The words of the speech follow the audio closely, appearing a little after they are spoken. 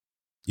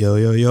Yo,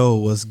 yo, yo,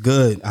 what's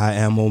good? I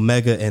am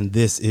Omega, and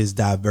this is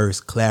Diverse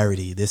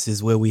Clarity. This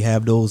is where we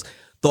have those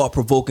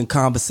thought-provoking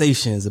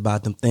conversations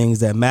about them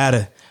things that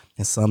matter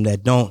and some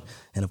that don't.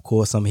 And of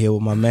course, I'm here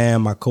with my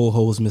man, my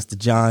co-host, Mr.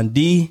 John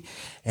D,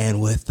 and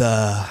with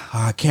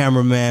our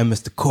cameraman,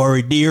 Mr.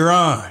 Corey D.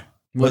 Ron.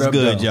 What's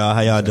good, though? Y'all?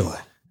 How y'all doing?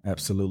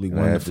 Absolutely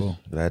wonderful.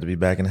 Glad to be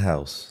back in the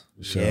house.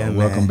 Sure. Yeah,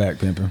 welcome back,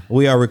 Pimpin'.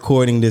 We are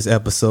recording this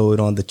episode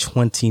on the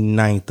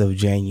 29th of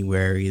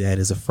January. That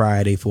is a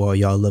Friday for all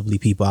y'all lovely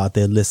people out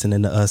there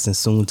listening to us and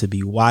soon to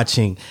be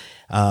watching.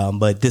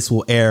 But this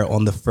will air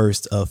on the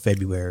 1st of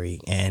February.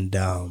 And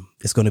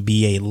it's going to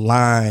be a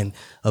line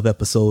of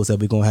episodes that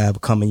we're going to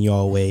have coming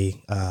your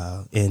way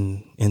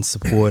in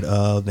support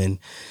of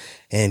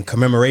and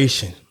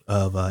commemoration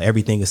of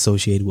everything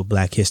associated with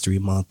Black History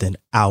Month and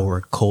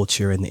our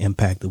culture and the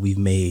impact that we've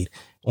made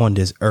on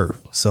this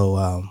earth. So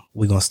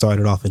we're going to start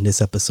it off in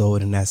this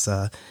episode, and that's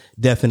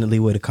definitely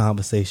where the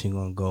conversation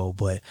going to go.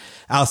 But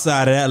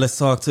outside of that, let's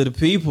talk to the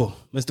people.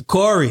 Mr.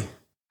 Corey,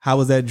 how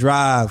was that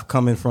drive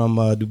coming from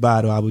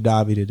Dubai to Abu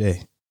Dhabi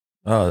today?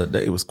 Oh, the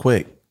day was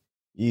quick.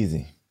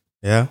 Easy.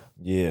 Yeah?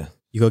 Yeah.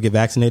 You go get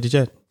vaccinated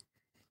yet?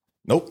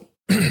 Nope.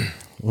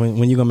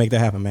 When you gonna make that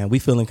happen, man? We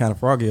feeling kind of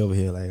froggy over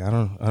here. Like I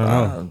don't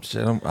know.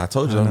 Shit, I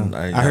told you.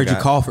 I heard you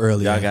cough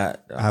earlier.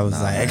 I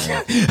was like,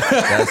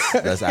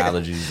 that's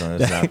allergies.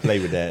 Let's not play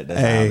with that.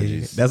 That's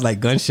allergies. That's like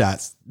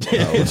gunshots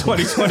in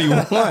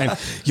 2021.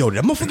 Yo,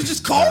 that motherfucker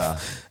just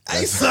cough.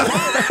 Hey, son,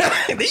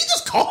 did he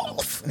just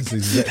cough? That's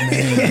exactly.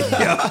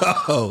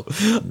 Yo,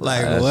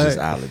 like that's what? Just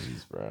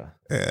allergies, bro.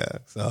 Yeah.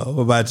 So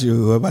what about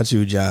you? What about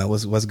you, John?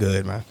 What's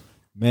good, man?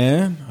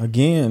 Man,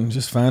 again,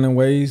 just finding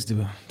ways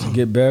to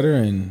get better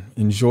and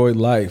enjoy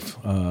life.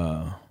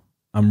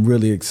 I'm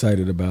really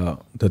excited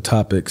about the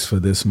topics for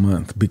this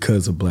month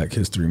because of Black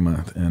History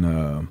Month,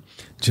 and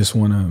just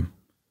want to,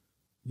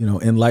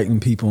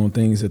 enlighten people on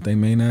things that they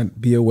may not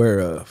be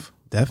aware of.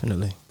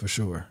 Definitely, for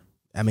sure.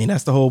 I mean,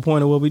 that's the whole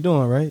point of what we're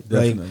doing, right?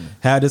 Definitely. Like,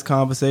 have this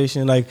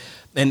conversation. Like,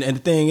 and the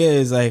thing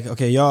is, like,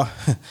 okay, y'all,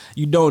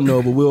 you don't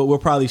know, but we'll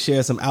probably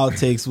share some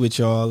outtakes with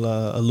y'all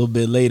a little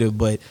bit later.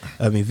 But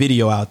I mean,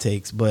 video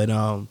outtakes. But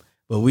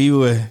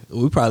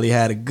we probably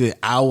had a good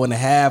hour and a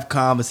half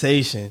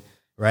conversation,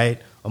 right,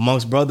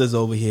 amongst brothers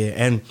over here.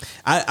 And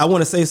I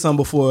want to say something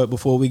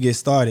before we get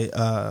started.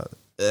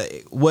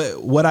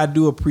 What I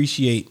do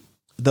appreciate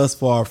thus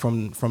far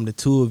from the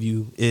two of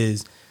you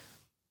is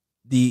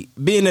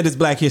being that it's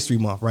Black History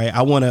Month, right?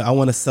 I want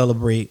to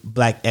celebrate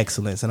Black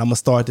excellence, and I'm gonna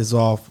start this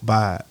off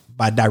by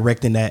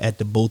directing that at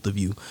the both of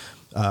you,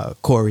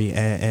 Corey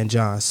and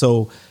John.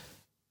 So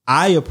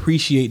I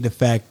appreciate the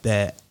fact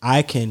that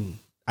I can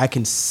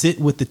sit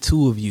with the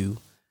two of you,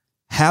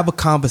 have a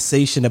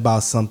conversation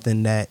about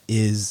something that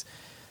is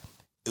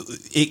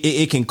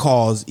it can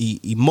cause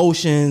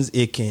emotions.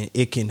 It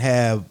can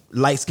have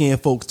light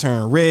skinned folks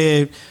turn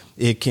red.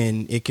 It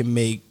can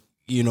make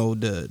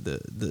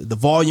the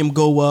volume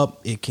go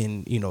up. It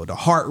can, the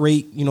heart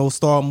rate,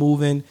 start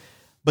moving.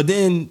 But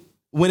then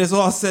when it's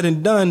all said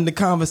and done, the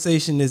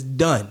conversation is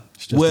done.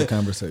 It's just a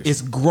conversation.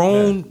 It's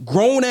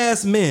grown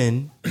ass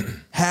men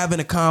having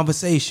a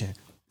conversation.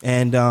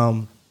 And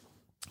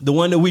the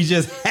one that we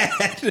just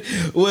had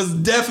was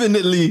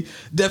definitely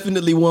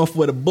one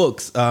for the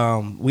books.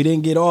 We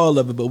didn't get all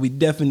of it, but we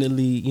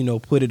definitely,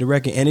 put it to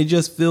record, and it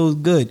just feels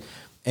good.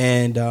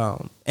 And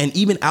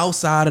even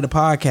outside of the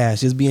podcast,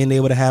 just being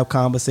able to have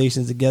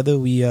conversations together,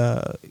 we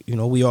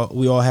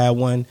all had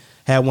one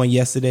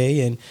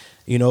yesterday, and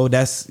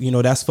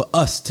that's for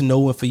us to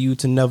know and for you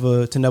to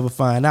never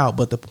find out.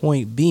 But the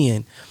point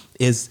being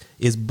is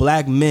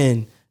Black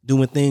men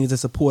doing things in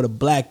support of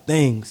Black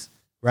things,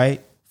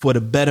 right, for the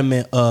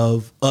betterment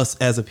of us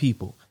as a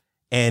people.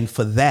 And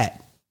for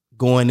that,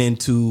 going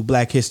into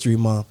Black History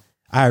Month,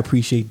 I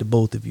appreciate the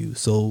both of you.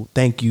 So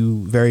thank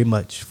you very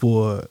much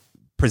for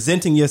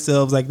presenting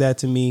yourselves like that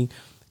to me,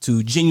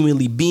 to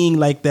genuinely being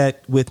like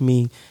that with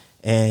me,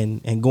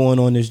 and going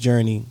on this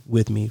journey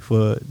with me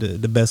for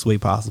the best way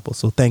possible.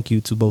 So thank you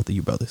to both of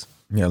you brothers.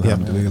 Yeah,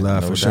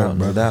 alhamdulillah, for sure,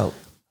 no doubt.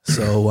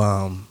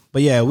 So,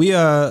 but yeah, we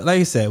like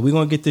I said, we're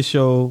gonna get this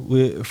show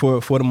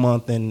for the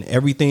month, and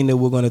everything that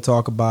we're gonna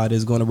talk about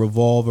is gonna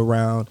revolve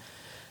around.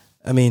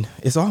 I mean,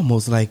 it's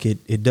almost like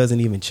it doesn't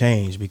even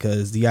change,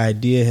 because the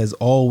idea has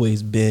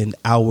always been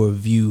our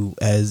view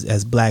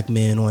as Black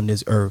men on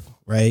this earth,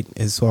 right?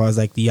 As far as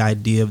like the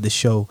idea of the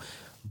show.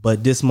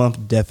 But this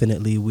month,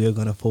 definitely, we're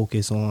going to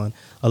focus on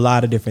a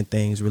lot of different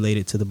things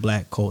related to the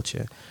Black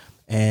culture.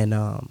 And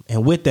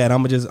with that,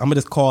 I'm gonna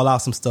just call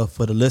out some stuff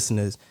for the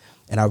listeners.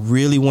 And I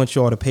really want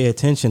y'all to pay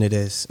attention to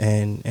this,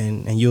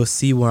 and you'll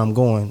see where I'm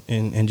going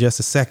in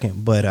just a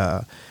second.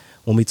 But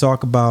when we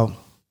talk about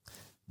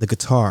the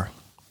guitar,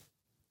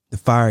 the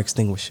fire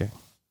extinguisher,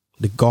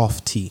 the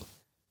golf tee,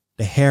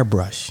 the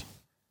hairbrush,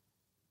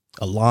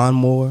 a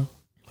lawnmower,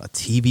 a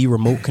TV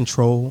remote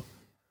control,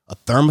 a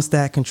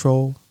thermostat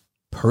control,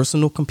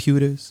 personal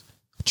computers,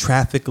 a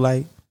traffic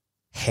light,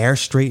 hair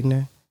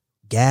straightener,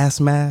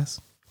 gas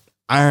mask,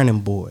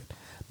 ironing board,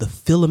 the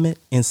filament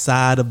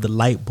inside of the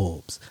light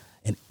bulbs,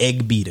 an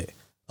egg beater,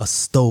 a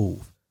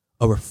stove,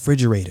 a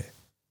refrigerator,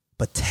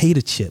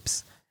 potato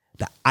chips,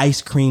 the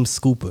ice cream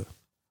scooper,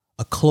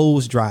 a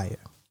clothes dryer,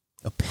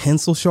 a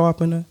pencil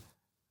sharpener,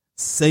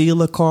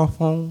 cellular car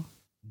phone,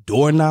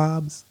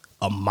 doorknobs,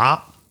 a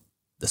mop,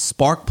 the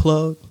spark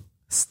plug,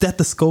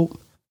 stethoscope,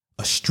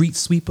 a street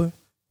sweeper,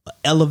 an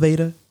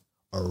elevator,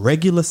 a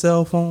regular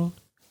cell phone,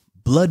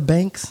 blood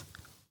banks,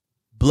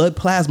 blood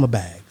plasma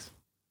bags.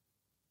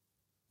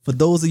 For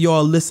those of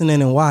y'all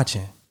listening and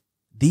watching,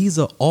 these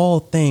are all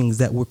things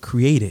that were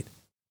created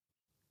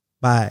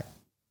by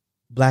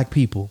black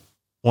people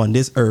on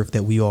this earth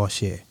that we all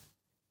share.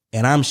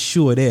 And I'm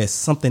sure there's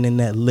something in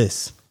that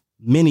list,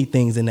 many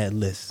things in that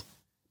list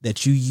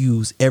that you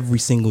use every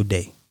single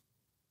day.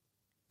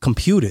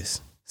 Computers,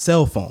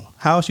 cell phone.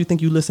 How else you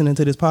think you listening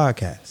to this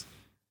podcast?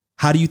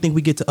 How do you think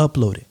we get to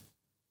upload it?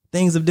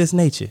 Things of this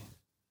nature.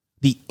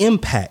 The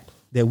impact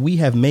that we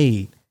have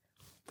made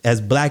as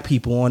black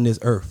people on this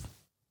earth.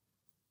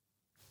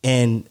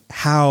 And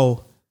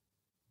how,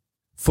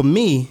 for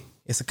me,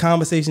 it's a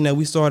conversation that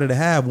we started to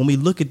have when we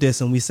look at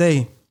this and we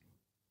say,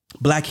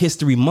 Black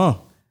History Month.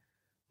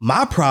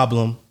 My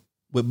problem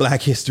with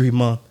Black History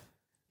Month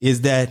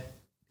is that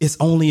it's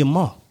only a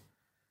month.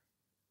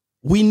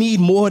 We need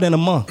more than a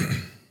month.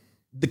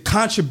 The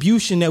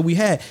contribution that we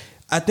had.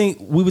 I think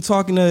we were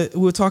talking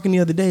the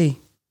other day,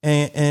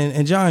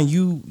 and John,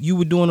 you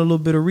were doing a little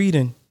bit of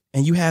reading,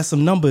 and you had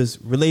some numbers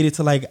related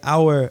to like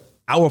our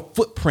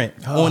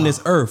footprint on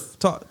this earth.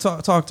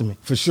 Talk to me.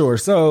 For sure.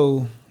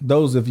 So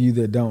those of you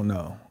that don't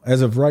know,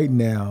 as of right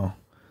now,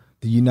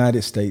 the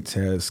United States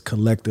has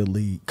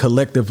collectively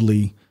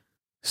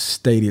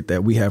stated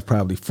that we have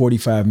probably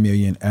 45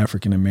 million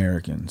African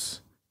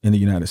Americans in the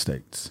United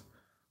States.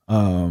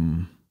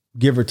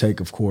 Give or take,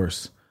 of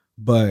course,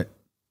 but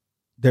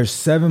there's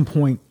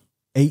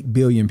 7.8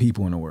 billion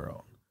people in the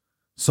world.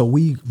 So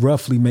we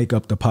roughly make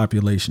up the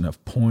population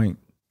of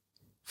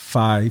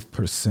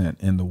 0.5%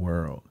 in the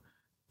world.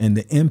 And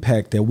the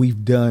impact that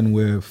we've done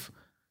with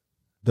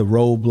the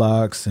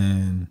roadblocks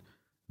and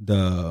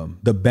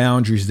the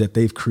boundaries that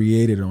they've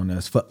created on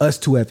us, for us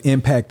to have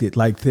impacted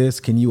like this,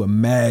 can you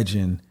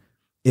imagine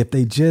if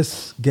they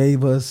just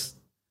gave us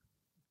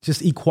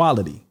just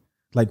equality?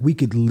 Like we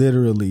could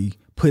literally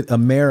put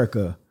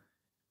America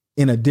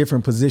in a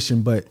different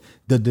position, but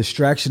the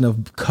distraction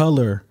of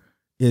color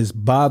is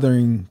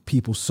bothering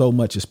people so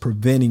much, it's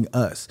preventing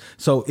us.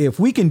 So if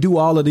we can do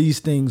all of these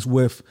things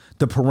with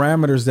the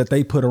parameters that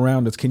they put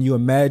around us, can you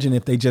imagine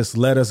if they just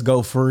let us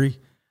go free?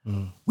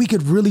 We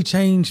could really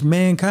change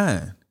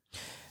mankind.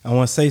 I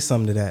want to say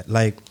something to that.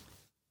 Like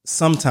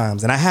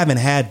sometimes, and I haven't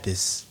had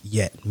this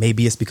yet,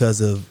 maybe it's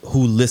because of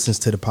who listens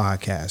to the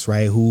podcast,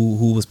 right?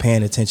 Who was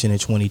paying attention in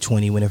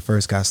 2020 when it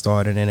first got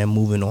started and then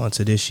moving on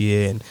to this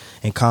year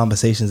and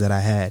conversations that I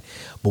had.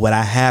 But what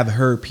I have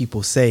heard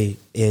people say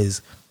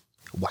is,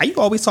 why you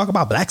always talk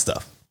about black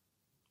stuff?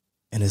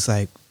 And it's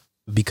like,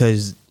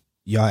 because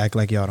y'all act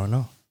like y'all don't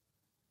know.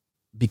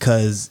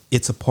 Because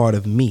it's a part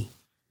of me.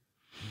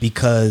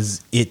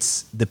 Because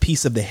it's the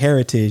piece of the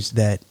heritage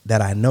that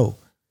I know.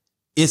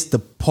 It's the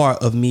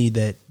part of me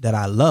that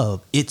I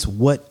love. It's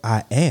what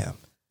I am.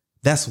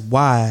 That's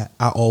why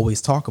I always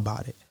talk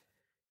about it.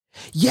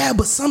 Yeah,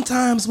 but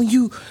sometimes when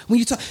you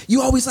talk,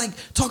 you always like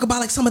talk about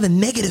like some of the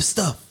negative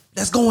stuff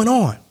that's going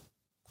on.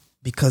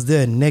 Because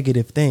there are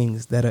negative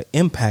things that are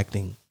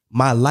impacting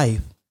my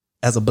life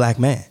as a black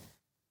man.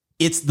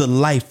 It's the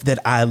life that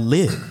I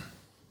live.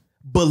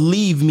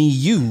 Believe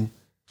me,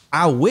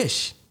 I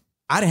wish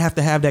I didn't have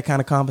to have that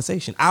kind of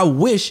conversation. I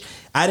wish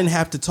I didn't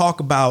have to talk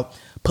about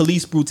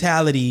police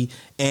brutality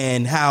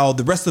and how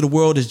the rest of the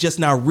world is just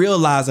now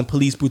realizing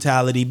police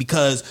brutality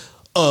because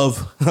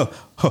of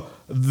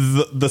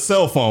the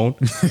cell phone,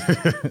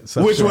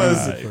 which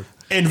was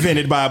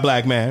invented by a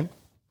black man.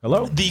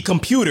 Hello? The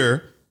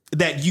computer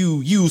that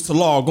you use to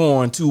log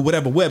on to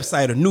whatever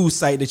website or news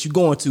site that you're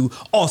going to,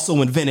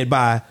 also invented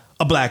by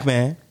a black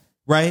man,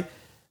 right?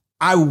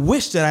 I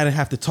wish that I didn't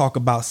have to talk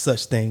about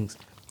such things.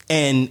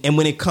 And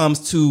when it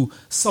comes to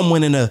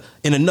someone in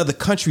another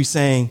country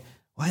saying,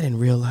 well, I didn't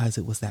realize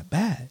it was that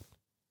bad.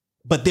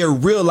 But they're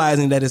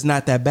realizing that it's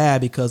not that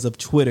bad because of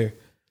Twitter.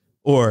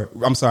 Or,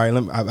 I'm sorry,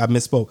 I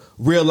misspoke.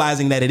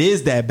 Realizing that it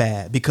is that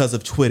bad because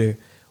of Twitter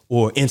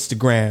or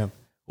Instagram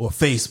or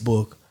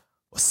Facebook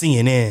or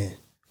CNN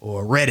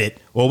or Reddit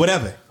or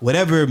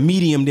whatever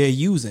medium they're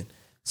using.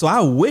 So I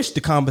wish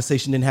the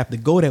conversation didn't have to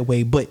go that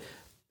way. But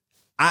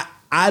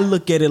I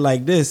look at it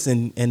like this,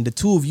 and the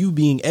two of you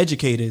being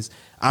educators,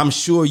 I'm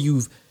sure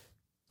you've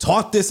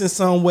taught this in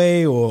some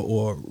way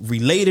or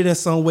related in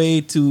some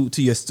way to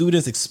your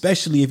students,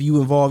 especially if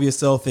you involve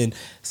yourself in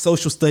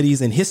social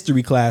studies and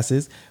history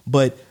classes.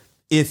 But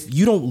if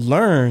you don't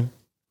learn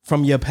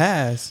from your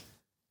past,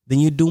 then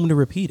you're doomed to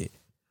repeat it.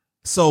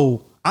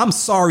 So I'm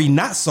sorry,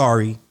 not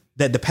sorry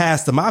that the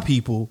past of my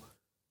people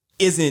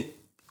isn't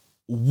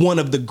one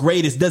of the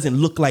greatest, doesn't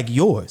look like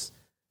yours.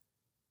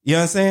 You know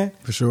what I'm saying?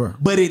 For sure.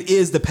 But it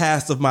is the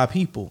past of my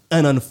people.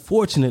 And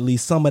unfortunately,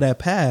 some of that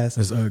past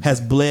has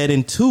bled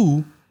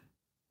into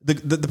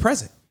the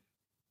present.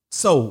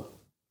 So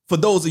for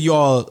those of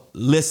y'all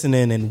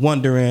listening and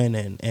wondering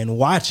and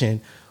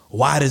watching,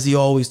 why does he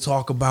always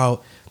talk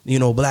about,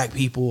 black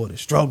people or the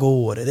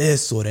struggle or the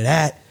this or the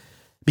that?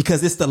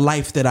 Because it's the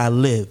life that I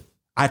live.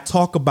 I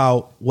talk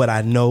about what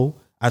I know.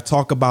 I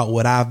talk about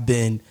what I've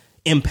been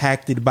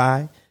impacted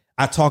by.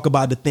 I talk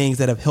about the things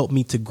that have helped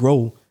me to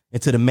grow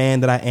into the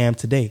man that I am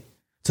today,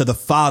 to the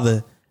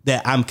father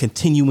that I'm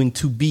continuing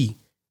to be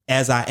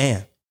as I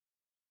am.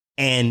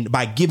 And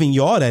by giving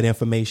you all that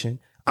information,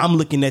 I'm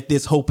looking at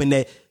this hoping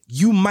that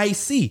you might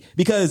see,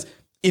 because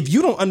if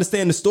you don't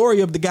understand the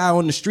story of the guy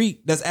on the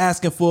street that's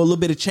asking for a little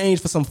bit of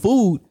change for some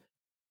food,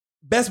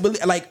 best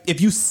believe, like,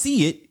 if you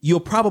see it, you'll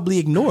probably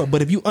ignore it.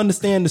 But if you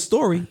understand the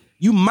story,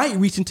 you might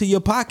reach into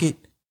your pocket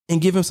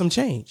and give him some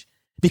change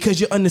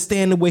because you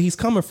understand where he's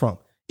coming from.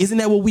 Isn't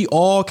that what we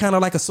all kind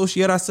of like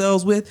associate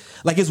ourselves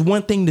with? Like, it's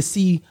one thing to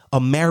see a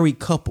married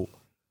couple,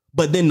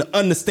 but then to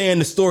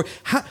understand the story.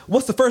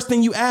 What's the first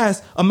thing you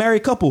ask a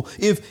married couple?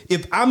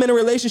 If I'm in a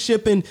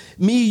relationship and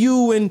me,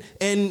 you, and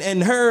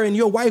her and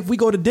your wife, we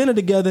go to dinner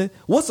together,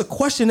 what's a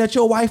question that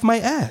your wife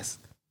might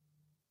ask?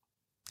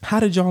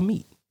 How did y'all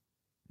meet?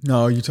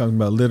 No, you're talking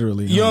about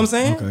literally. You know what I'm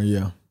saying? Okay,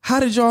 yeah.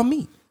 How did y'all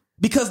meet?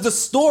 Because the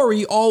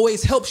story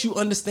always helps you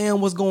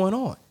understand what's going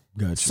on.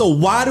 Gotcha. So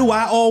why do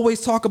I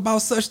always talk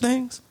about such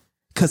things?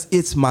 Because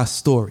it's my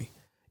story.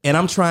 And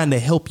I'm trying to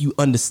help you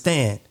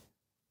understand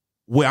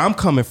where I'm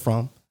coming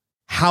from,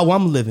 how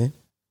I'm living,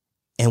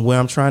 and where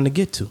I'm trying to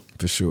get to.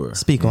 For sure.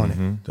 Speak on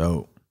it.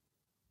 Dope.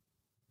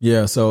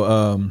 Yeah,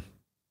 so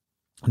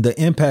the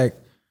impact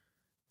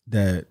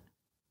that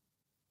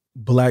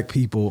black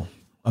people,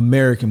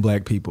 American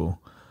black people,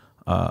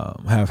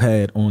 have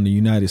had on the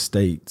United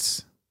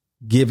States,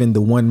 given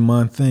the 1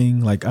 month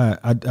thing, like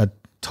I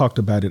talked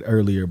about it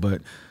earlier,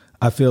 but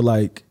I feel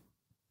like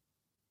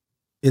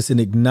it's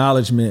an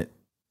acknowledgement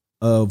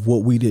of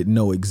what we didn't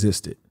know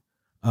existed.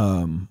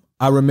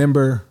 I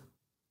remember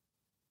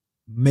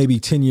maybe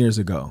 10 years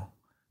ago,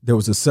 there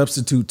was a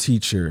substitute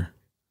teacher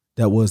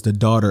that was the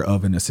daughter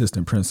of an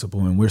assistant principal,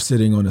 and we're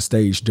sitting on a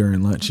stage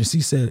during lunch, and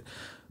she said,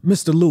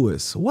 "Mr.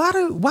 Lewis, why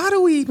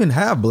do we even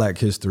have Black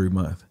History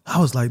Month?" I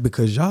was like,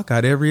 "Because y'all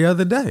got every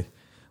other day.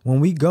 When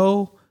we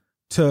go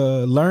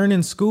to learn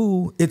in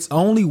school, it's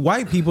only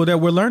white people that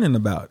we're learning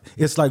about.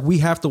 It's like we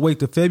have to wait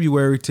to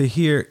February to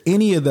hear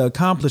any of the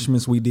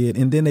accomplishments we did,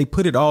 and then they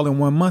put it all in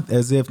 1 month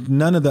as if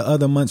none of the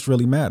other months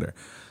really matter."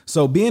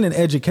 So being in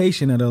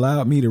education, it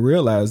allowed me to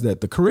realize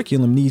that the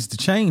curriculum needs to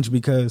change,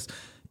 because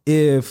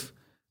if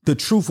the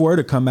truth were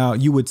to come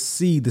out, you would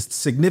see the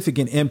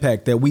significant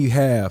impact that we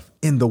have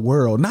in the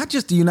world, not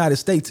just the United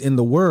States, in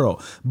the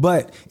world.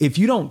 But if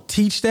you don't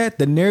teach that,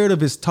 the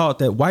narrative is taught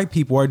that white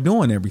people are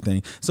doing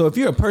everything. So if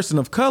you're a person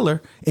of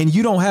color and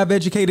you don't have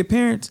educated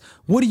parents,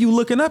 what are you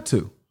looking up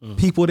to?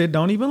 People that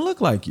don't even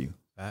look like you.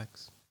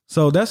 Facts.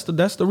 So that's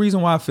the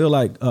reason why I feel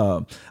like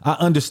I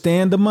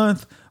understand the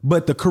month,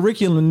 but the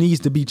curriculum needs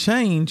to be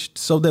changed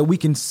so that we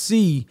can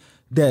see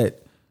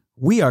that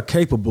we are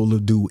capable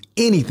of do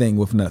anything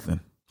with nothing.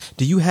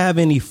 Do you have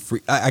any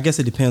free? I guess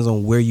it depends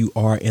on where you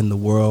are in the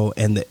world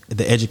and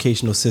the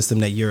educational system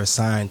that you're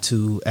assigned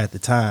to at the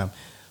time.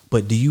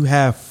 But do you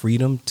have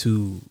freedom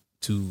to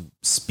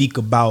speak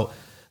about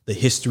the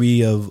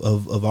history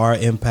of our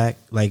impact,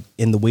 like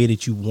in the way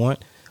that you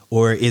want?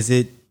 Or is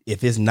it,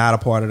 if it's not a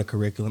part of the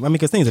curriculum? I mean,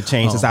 because things have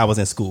changed since I was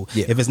in school.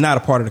 Yeah. If it's not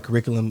a part of the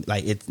curriculum,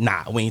 like, it's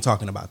not, we ain't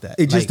talking about that.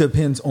 It just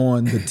depends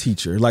on the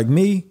teacher. Like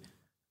me,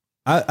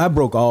 I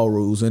broke all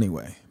rules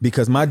anyway,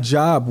 because my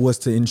job was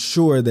to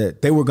ensure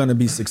that they were going to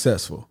be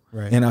successful.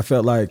 Right. And I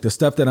felt like the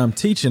stuff that I'm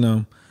teaching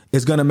them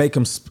is going to make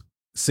them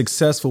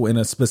successful in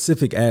a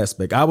specific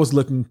aspect. I was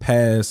looking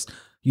past,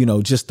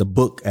 just the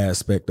book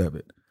aspect of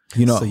it.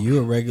 So you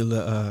a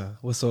regular,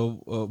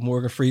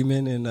 Morgan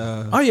Freeman and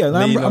oh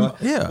yeah,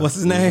 yeah. What's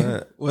his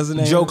name? What's his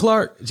name? Joe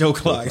Clark. Joe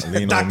Clark.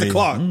 Dr.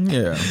 Clark.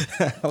 Yeah.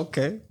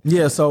 Okay.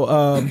 Yeah.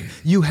 So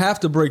you have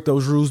to break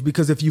those rules,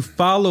 because if you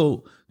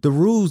follow the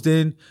rules,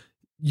 then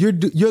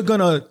you're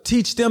gonna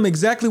teach them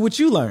exactly what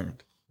you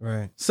learned.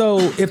 Right. So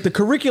if the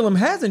curriculum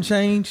hasn't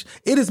changed,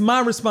 it is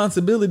my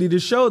responsibility to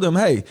show them,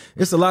 hey,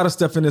 it's a lot of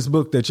stuff in this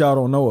book that y'all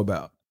don't know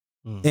about.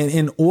 And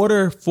in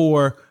order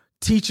for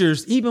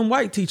teachers, even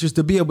white teachers,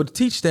 to be able to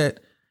teach that,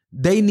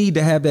 they need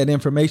to have that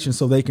information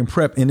so they can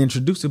prep and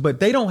introduce it. But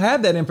they don't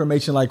have that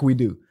information like we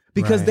do,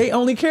 because they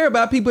only care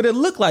about people that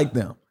look like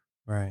them.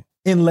 Right.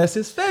 Unless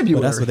it's February.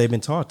 Well, that's what they've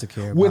been taught to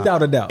care about.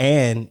 Without a doubt.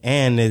 And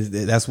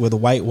that's where the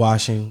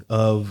whitewashing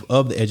of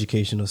the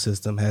educational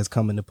system has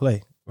come into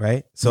play.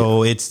 Right.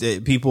 So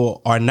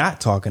people are not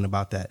talking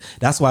about that.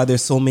 That's why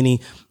there's so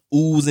many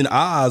oohs and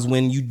ahs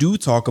when you do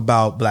talk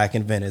about Black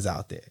inventors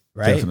out there.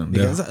 Right. Definitely.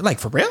 Because, like,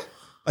 for real?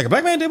 Like, a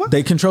Black man did what?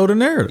 They control the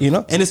narrative.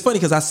 And it's funny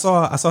because I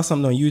saw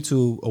something on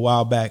YouTube a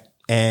while back,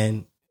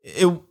 and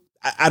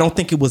I don't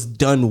think it was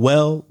done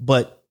well,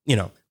 but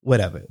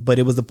whatever. But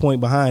it was the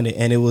point behind it,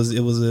 and it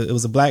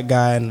was a Black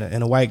guy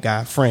and a white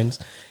guy, friends,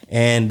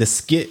 and the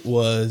skit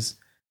was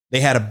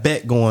they had a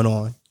bet going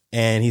on,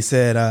 and he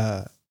said,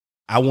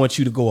 "I want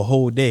you to go a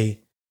whole day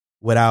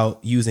without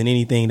using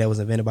anything that was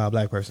invented by a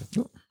Black person."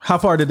 How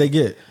far did they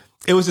get?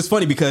 It was just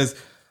funny because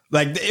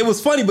like it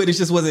was funny, but it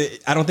just wasn't.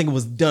 I don't think it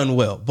was done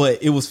well.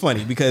 But it was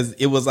funny because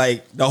it was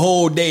like the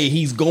whole day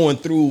he's going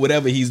through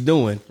whatever he's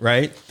doing,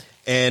 right?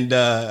 And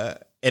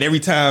every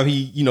time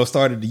he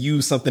started to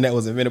use something that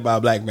was invented by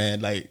a black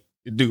man, like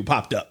the dude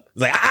popped up. It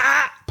was like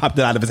popped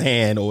it out of his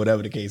hand or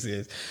whatever the case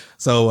is.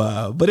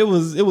 So, but it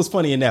was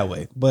funny in that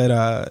way.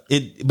 But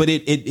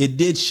it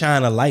did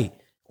shine a light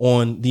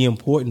on the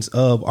importance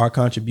of our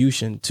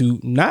contribution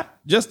to not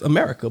just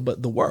America,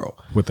 but the world.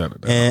 Without a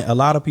doubt. And a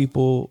lot of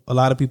people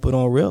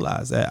don't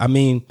realize that. I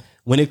mean,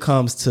 when it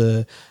comes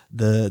to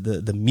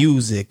the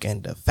music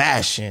and the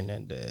fashion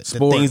and the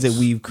things that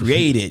we've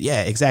created,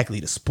 yeah, exactly.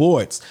 The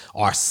sports,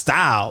 our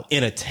style,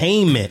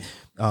 entertainment.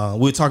 We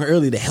were talking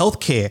earlier, the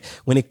healthcare.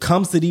 When it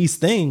comes to these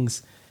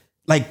things,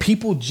 like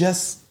people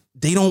just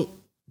they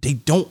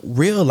don't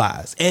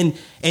realize, and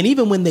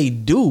even when they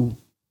do,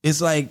 it's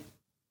like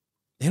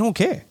they don't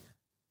care.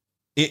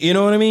 You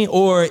know what I mean?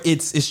 Or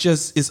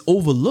it's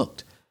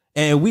overlooked.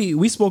 And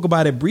we spoke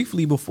about it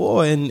briefly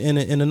before in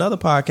another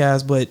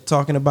podcast, but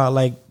talking about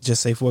like,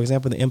 just say, for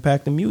example, the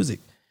impact of music,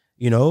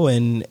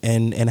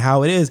 and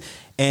how it is.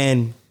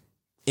 And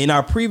in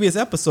our previous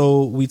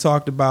episode, we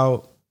talked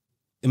about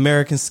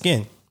American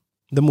Skin,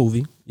 the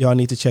movie. Y'all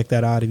need to check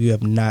that out if you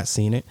have not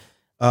seen it.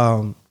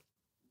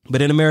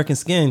 But in American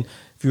Skin,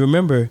 if you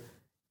remember,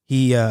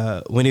 he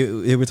when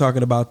they were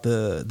talking about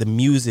the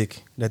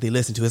music that they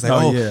listen to, it's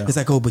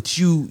like, but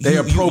you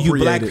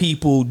black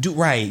people do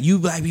right. You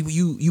black people,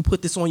 you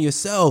put this on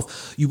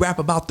yourself. You rap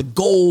about the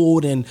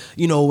gold and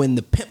and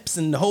the pimps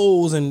and the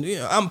hoes, and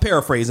I'm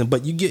paraphrasing,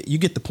 but you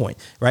get the point,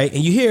 right?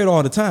 And you hear it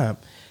all the time.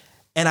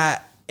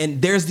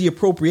 And there's the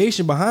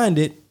appropriation behind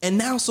it. And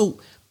now,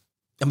 so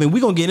I mean,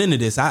 we're gonna get into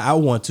this. I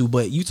want to,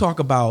 but you talk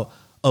about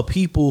a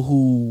people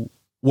who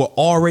were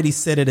already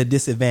set at a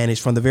disadvantage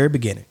from the very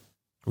beginning,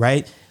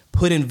 right?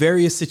 Put in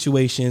various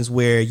situations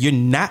where you're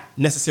not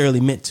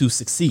necessarily meant to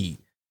succeed.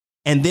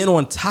 And then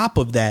on top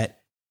of that,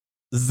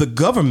 the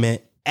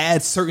government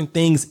adds certain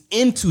things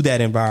into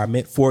that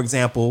environment. For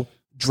example,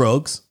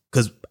 drugs,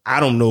 because I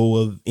don't know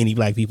of any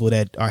black people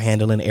that are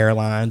handling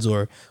airlines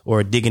or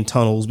digging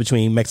tunnels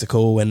between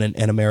Mexico and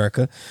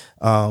America,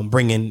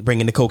 bringing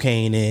the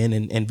cocaine in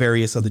and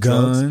various other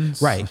drugs.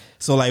 Right.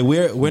 So like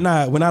we're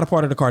not a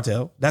part of the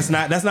cartel. That's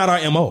not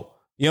our MO.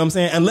 You know what I'm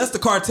saying? Unless the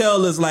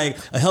cartel is like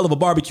a hell of a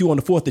barbecue on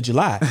the 4th of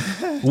July,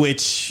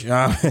 which,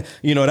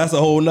 that's a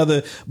whole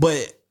nother.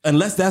 But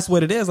unless that's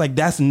what it is, like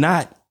that's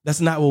not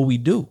what we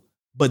do.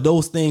 But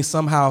those things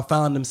somehow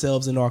found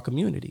themselves in our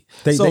community.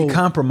 They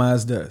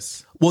compromised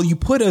us. Well, you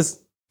put us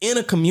in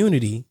a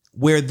community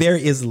where there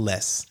is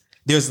less.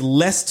 There's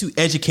less to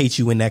educate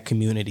you in that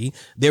community.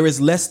 There is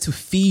less to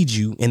feed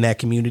you in that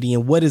community.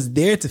 And what is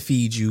there to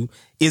feed you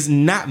is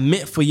not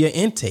meant for your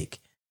intake.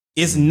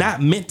 It's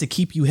not meant to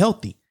keep you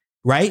healthy.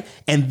 Right.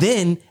 And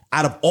then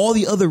out of all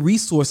the other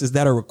resources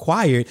that are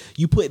required,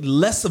 you put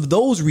less of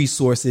those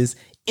resources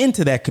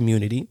into that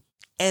community.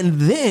 And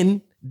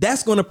then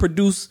that's going to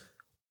produce,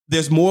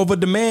 there's more of a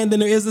demand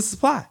than there is a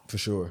supply. For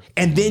sure.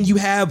 And then you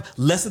have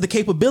less of the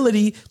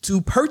capability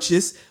to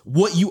purchase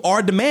what you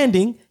are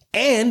demanding.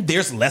 And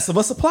there's less of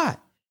a supply.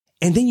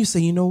 And then you say,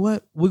 you know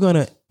what? We're going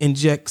to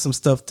inject some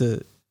stuff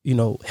to,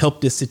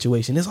 help this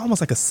situation. It's almost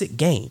like a sick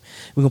game.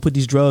 We're going to put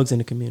these drugs in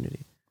the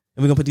community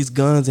and we're going to put these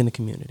guns in the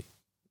community.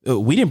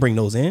 We didn't bring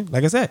those in,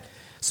 like I said.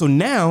 So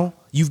now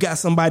you've got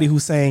somebody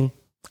who's saying,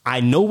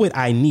 I know what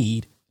I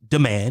need,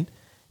 demand,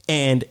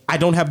 and I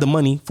don't have the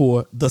money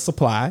for the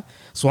supply.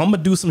 So I'm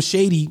going to do some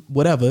shady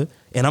whatever,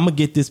 and I'm going to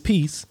get this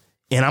piece,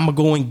 and I'm going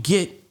to go and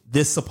get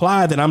this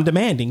supply that I'm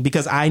demanding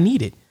because I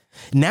need it.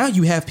 Now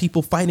you have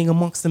people fighting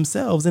amongst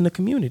themselves in the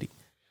community.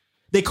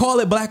 They call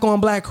it black on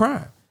black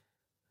crime.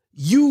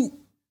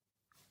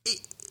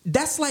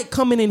 That's like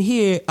coming in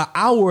here an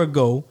hour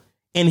ago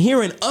and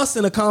hearing us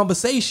in a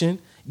conversation,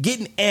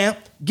 getting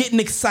amped, getting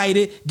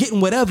excited,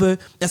 getting whatever,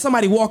 and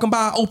somebody walking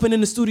by,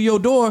 opening the studio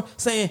door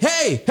saying,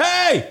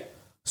 hey,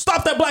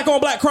 stop that black on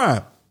black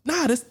crime.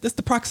 Nah, that's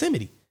the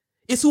proximity.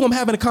 It's who I'm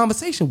having a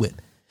conversation with.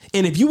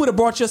 And if you would have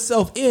brought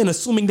yourself in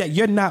assuming that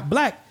you're not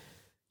black,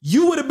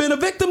 you would have been a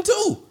victim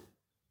too,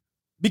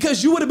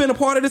 because you would have been a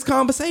part of this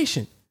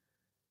conversation.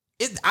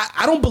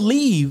 I don't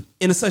believe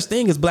in a such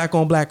thing as black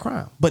on black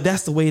crime, but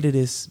that's the way that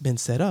it's been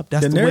set up.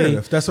 That's the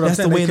narrative. That's what I'm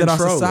saying. That's the way that our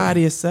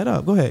society is set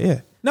up. Go ahead.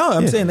 Yeah. No,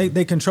 I'm saying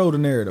they control the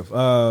narrative.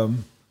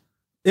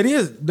 It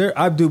is there.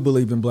 I do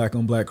believe in black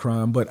on black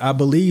crime, but I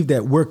believe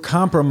that we're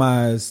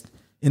compromised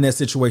in that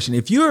situation.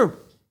 If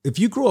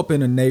you grow up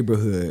in a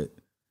neighborhood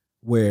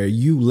where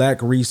you lack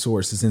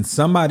resources and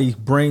somebody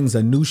brings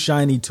a new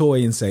shiny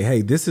toy and say,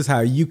 hey, this is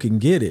how you can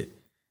get it,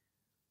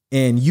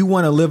 and you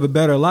want to live a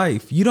better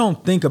life, you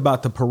don't think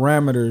about the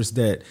parameters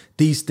that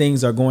these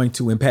things are going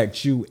to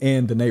impact you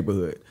and the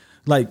neighborhood.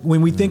 Like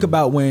when we think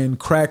about when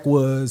crack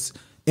was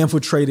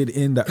infiltrated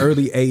in the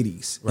early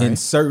 80s in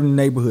certain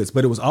neighborhoods,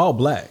 but it was all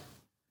black.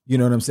 You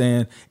know what I'm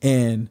saying?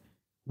 And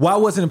why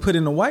wasn't it put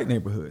in the white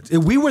neighborhoods?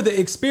 We were the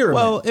experiment.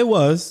 Well, it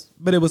was,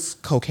 but it was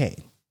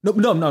cocaine.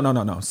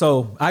 No.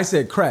 So I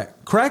said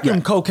crack. Crack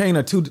and cocaine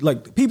are two,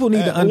 like, people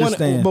need to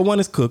understand. But one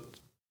is cooked.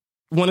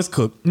 One is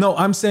cooked. No,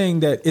 I'm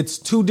saying that it's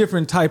two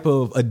different type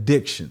of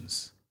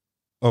addictions.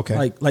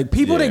 Okay. Like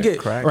people that get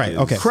crack. Right.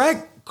 Okay.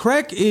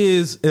 Crack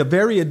is a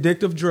very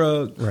addictive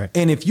drug. Right.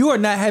 And if you are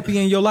not happy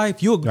in your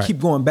life, you'll keep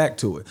going back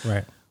to it.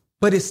 Right.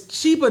 But it's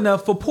cheap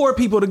enough for poor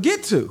people to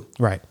get to.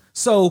 Right.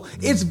 So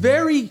it's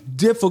very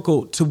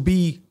difficult to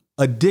be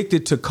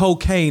addicted to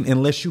cocaine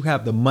unless you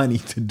have the money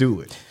to do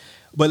it.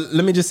 But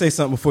let me just say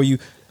something before you.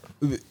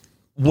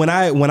 When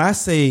I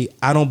say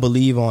I don't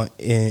believe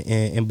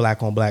in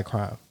black on black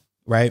crime,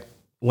 right?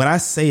 When I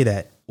say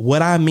that,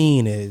 what I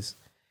mean is,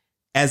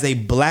 as a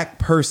black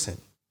person,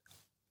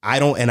 I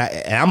don't, and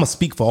I'm gonna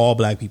speak for all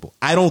black people.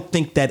 I don't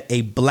think that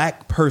a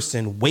black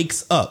person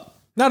wakes up,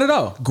 not at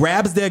all,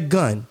 grabs their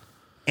gun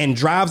and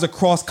drives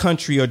across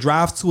country or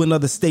drives to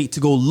another state to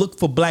go look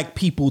for black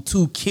people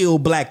to kill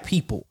black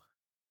people.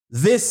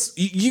 This,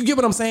 you get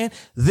what I'm saying?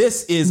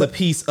 This is a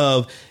piece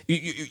of...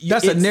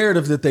 That's a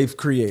narrative that they've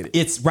created.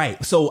 It's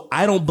right. So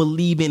I don't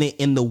believe in it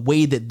in the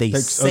way that they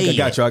say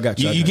I got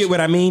you. You get what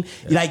I mean?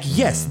 Yeah. Like,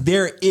 yes,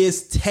 there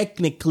is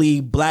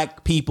technically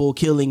black people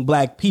killing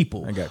black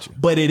people. I got you.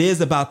 But it is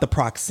about the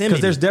proximity.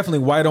 Because there's definitely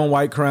white on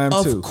white crime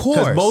too. Of course.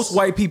 Because most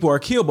white people are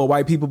killed by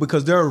white people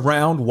because they're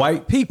around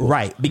white people.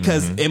 Right.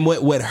 Because, and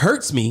what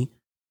hurts me,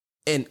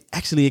 and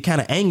actually it kind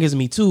of angers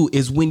me too,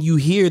 is when you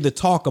hear the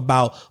talk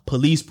about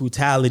police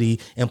brutality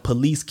and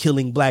police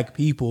killing black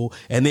people,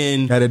 and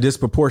then at a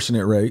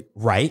disproportionate rate,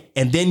 right?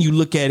 And then you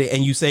look at it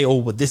and you say, oh,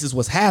 well, this is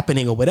what's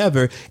happening or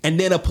whatever. And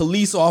then a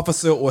police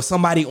officer or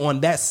somebody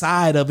on that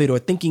side of it, or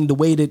thinking the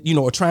way that,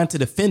 or trying to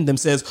defend them,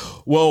 says,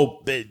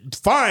 well,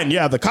 fine,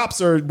 yeah, the cops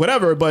are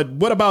whatever, but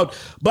what about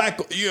black,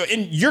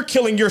 you're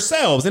killing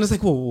yourselves. And it's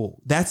like, whoa,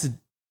 that's a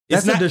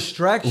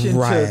distraction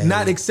to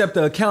not accept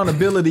the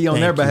accountability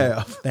on their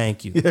behalf.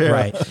 Thank you. Yeah.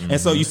 Right.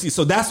 And so you see,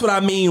 so that's what I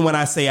mean when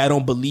I say I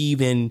don't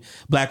believe in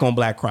black on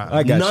black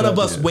crime. None of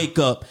us wake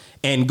up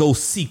and go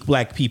seek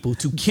black people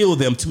to kill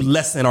them to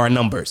lessen our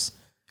numbers.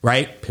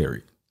 Right.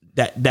 Period.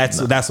 That's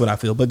what I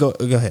feel. But go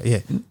ahead. Yeah.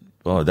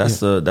 Well, that's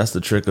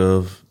the trick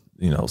of,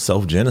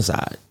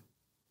 self-genocide,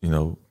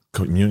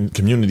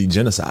 community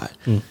genocide.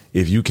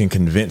 If you can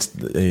convince,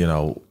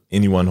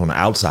 anyone on the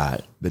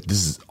outside that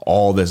this is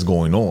all that's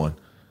going on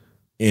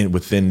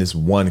within this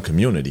one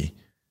community,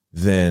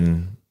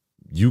 then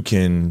you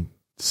can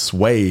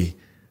sway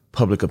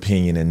public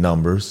opinion and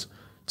numbers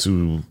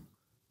to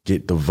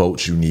get the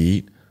votes you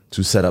need,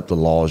 to set up the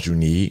laws you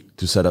need,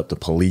 to set up the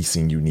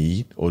policing you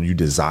need or you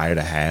desire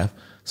to have.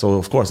 So,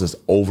 of course, there's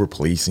over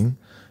policing.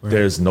 Right.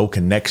 There's no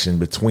connection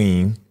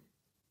between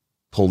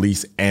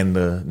police and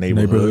the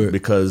neighborhood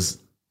because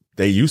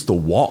they used to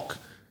walk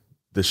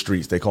the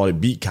streets. They call it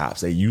beat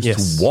cops. They used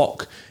to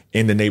walk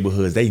in the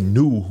neighborhoods. They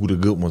knew who the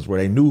good ones were.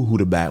 They knew who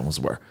the bad ones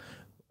were.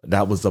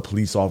 That was the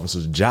police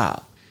officer's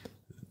job.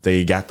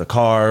 They got the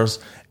cars,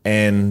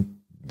 and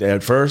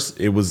at first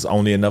it was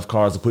only enough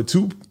cars to put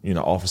two,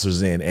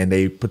 officers in, and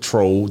they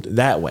patrolled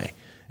that way.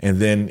 And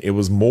then it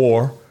was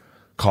more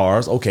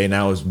cars. Okay,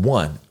 now it's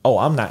one. Oh,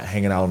 I'm not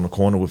hanging out in the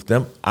corner with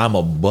them. I'm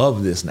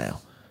above this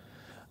now.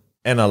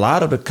 And a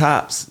lot of the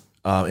cops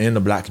in the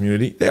black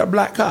community, they are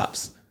black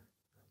cops.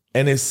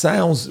 And it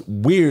sounds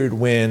weird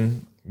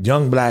when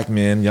young black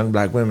men, young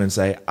black women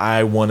say,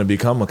 I want to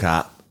become a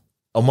cop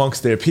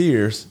amongst their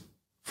peers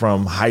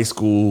from high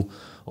school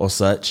or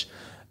such.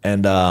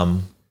 And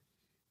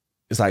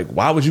it's like,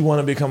 why would you want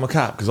to become a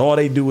cop? Because all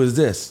they do is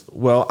this.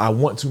 Well, I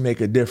want to make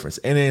a difference.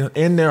 And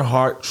in their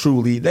heart,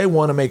 truly, they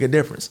want to make a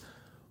difference.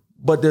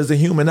 But there's a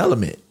human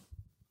element.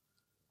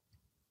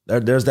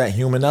 There's that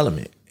human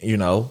element,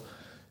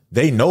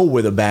 They know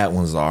where the bad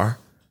ones are,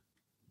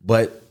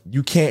 but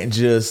you can't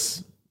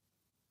just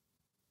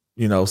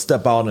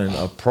step out and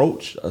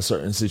approach a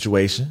certain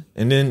situation.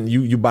 And then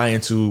you buy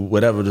into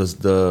whatever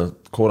the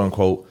quote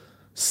unquote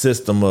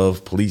system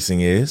of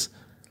policing is.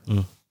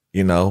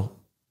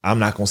 I'm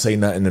not going to say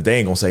nothing if they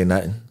ain't going to say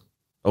nothing.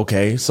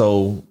 Okay.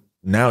 So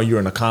now you're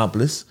an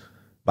accomplice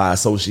by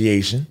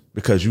association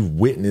because you've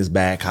witnessed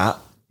bad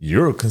cop.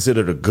 You're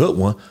considered a good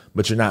one,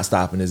 but you're not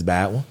stopping this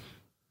bad one.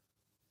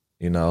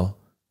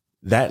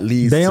 That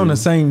leads they on the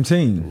same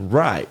team.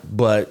 Right.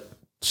 But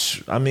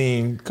I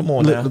mean, come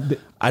on now.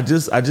 I'm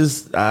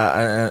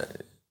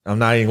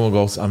not even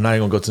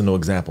gonna go to no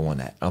example on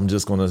that. I'm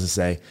just gonna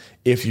say,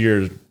 if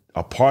you're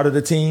a part of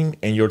the team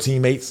and your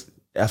teammates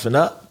effing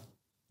up,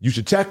 you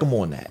should check them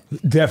on that.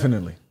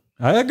 Definitely,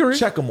 I agree.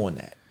 Check them on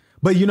that.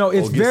 But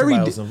it's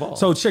very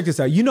so. Check this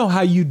out. You know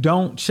how you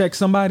don't check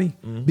somebody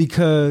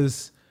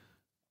because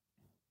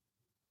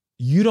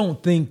you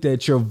don't think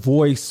that your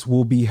voice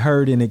will be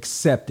heard and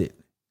accepted.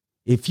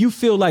 If you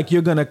feel like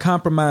you're going to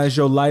compromise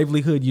your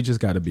livelihood, you just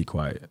got to be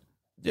quiet.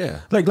 Yeah.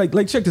 Like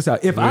check this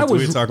out. If I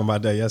was we were talking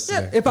about that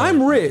yesterday. Yeah, if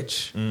I'm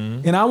rich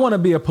and I want to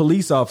be a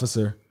police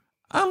officer,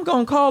 I'm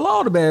going to call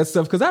all the bad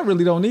stuff because I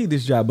really don't need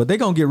this job, but they're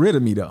going to get rid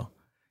of me though.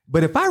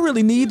 But if I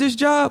really need this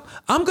job,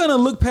 I'm going to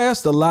look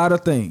past a lot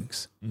of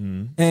things.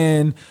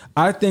 And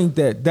I think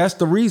that that's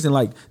the reason,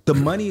 like the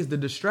money is the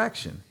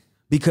distraction.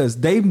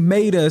 because they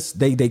made us,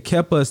 they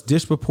kept us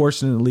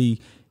disproportionately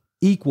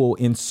equal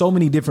in so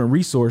many different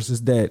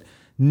resources that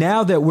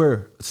now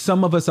that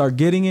some of us are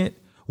getting it,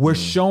 we're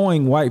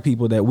showing white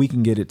people that we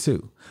can get it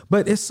too.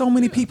 But it's so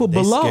many people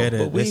below.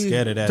 They're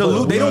scared of that.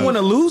 They don't want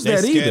to lose that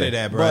either. They're scared of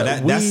that, bro.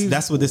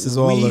 That's what this is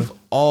all. We've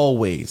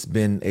always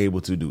been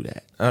able to do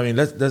that. I mean,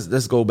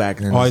 let's go back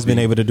and always been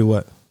able to do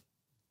what?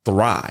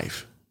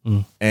 Thrive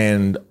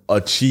and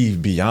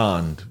achieve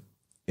beyond,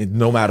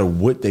 no matter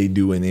what they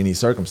do in any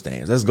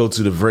circumstance. Let's go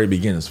to the very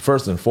beginnings.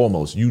 First and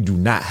foremost, you do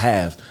not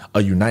have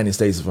a United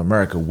States of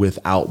America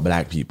without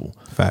black people.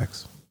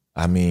 Facts.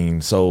 I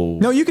mean, so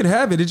no, you could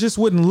have it. It just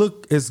wouldn't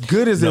look as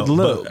good as it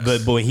looks.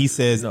 But when he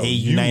says a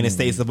United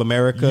States of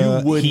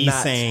America, he's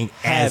saying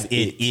as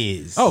it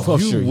is. Oh, for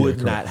you sure,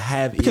 would not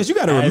have it because you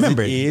got to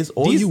remember it is,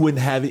 or you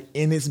wouldn't have it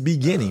in its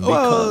beginning.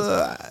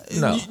 Because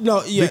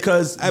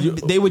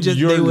they would just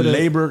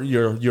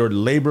your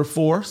labor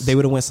force. They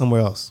would have went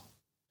somewhere else.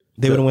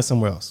 They'd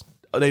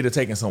have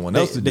taken someone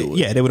else to do it.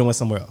 Yeah, they would have went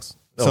somewhere else.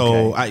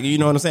 So you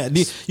know what I'm saying.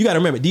 You got to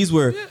remember, these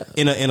were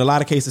in a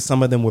lot of cases.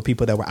 Some of them were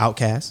people that were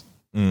outcasts.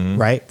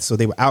 Right, so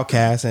they were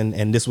outcasts,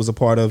 and this was a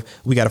part of,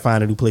 we got to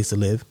find a new place to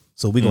live.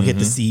 So we're gonna hit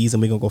the seas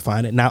and we're gonna go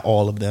find it. Not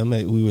all of them,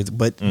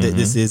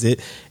 this is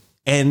it.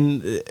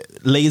 And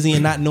lazy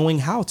and not knowing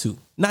how to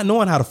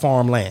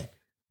farm land,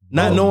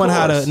 not knowing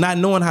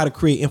how to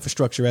create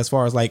infrastructure as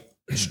far as like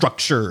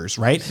structures,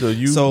 right?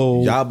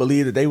 So y'all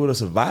believe that they would have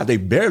survived? They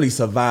barely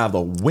survived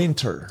a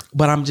winter.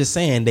 But I'm just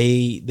saying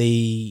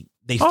they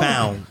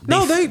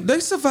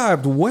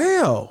survived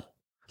well.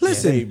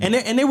 Listen,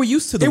 and they were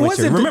used to the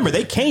winter. Remember,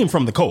 they came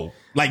from the cold.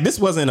 Like this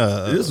was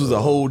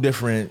a whole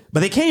different. But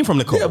they came from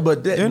the cold. Yeah,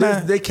 but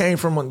they came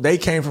from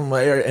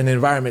an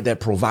environment that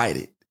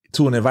provided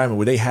to an environment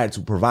where they had to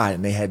provide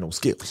and they had no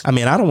skills. I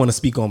mean, I don't want to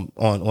speak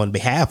on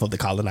behalf of the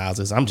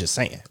colonizers. I'm just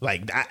saying,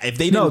 like, if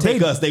they didn't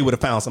take us, they would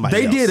have found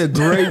somebody else. They did a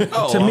great.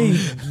 To me,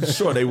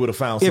 sure they would have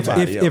found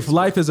somebody else. If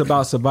life is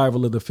about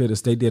survival of the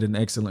fittest, they did an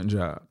excellent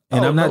job.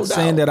 And I'm not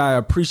saying that I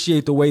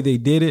appreciate the way they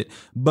did it,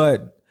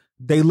 but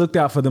they looked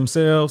out for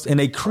themselves and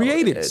they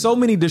created so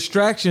many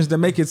distractions that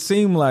make it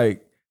seem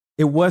like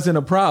it wasn't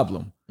a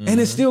problem. And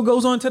it still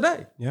goes on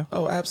today. Yeah.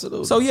 Oh,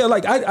 absolutely. So yeah,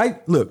 like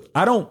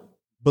I don't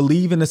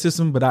believe in the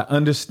system, but I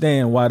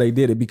understand why they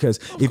did it, because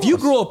if you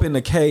grow up in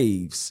the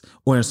caves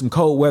or in some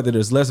cold weather,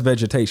 there's less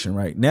vegetation,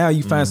 right? Now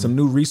you find some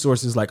new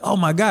resources like, oh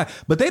my God,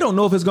 but they don't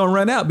know if it's going to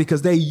run out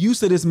because they used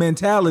to this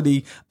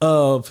mentality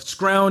of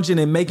scrounging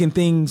and making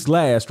things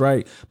last,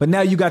 right? But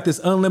now you got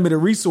this unlimited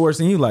resource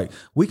and you're like,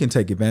 we can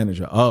take advantage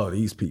of all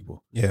these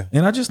people. Yeah.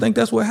 And I just think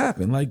that's what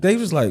happened. Like they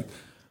was like,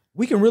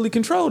 we can really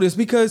control this,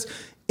 because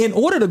in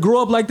order to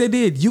grow up like they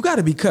did, you got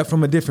to be cut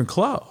from a different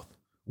cloth.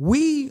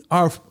 We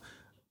are...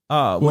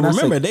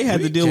 remember, they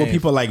had to deal with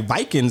people like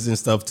Vikings and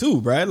stuff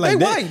too, right? Like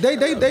they white.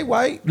 They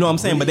white. No, I'm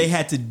saying, but they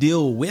had to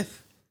deal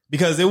with,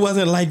 because it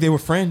wasn't like they were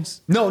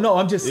friends. No,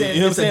 I'm just saying,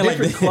 you know what I'm saying?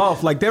 Different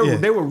cloth. Like they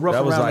were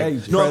rough around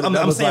age. No,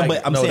 I'm saying,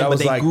 but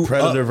they like grew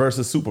Predator up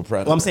versus Super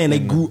Predator. Well, I'm saying they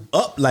grew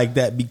up like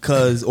that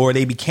because, or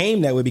they became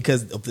that way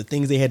because of the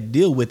things they had to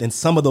deal with, and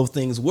some of those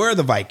things were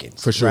the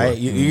Vikings, for sure. Right?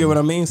 You get what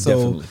I mean? So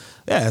definitely.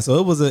 Yeah, so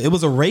it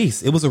was a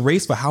race. It was a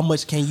race for how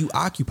much can you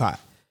occupy,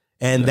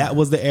 and that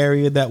was the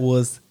area that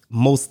was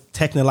most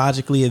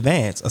technologically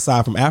advanced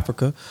aside from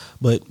Africa,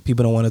 but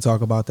people don't want to talk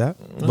about that.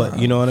 But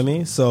you know what I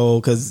mean? So,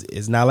 because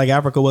it's not like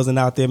Africa wasn't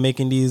out there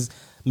making these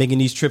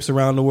trips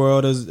around the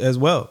world as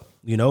well.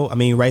 You know, I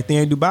mean, right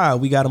there in Dubai,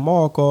 we got a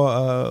mall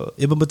called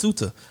Ibn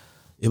Battuta.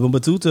 Ibn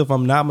Battuta, if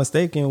I'm not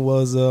mistaken,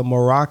 was a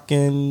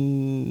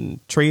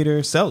Moroccan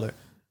trader seller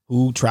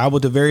who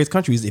traveled to various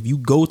countries. If you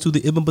go to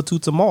the Ibn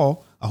Battuta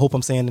Mall, I hope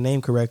I'm saying the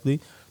name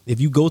correctly. If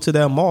you go to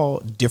that mall,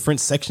 different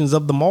sections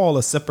of the mall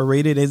are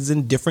separated as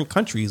in different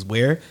countries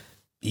where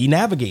he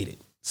navigated.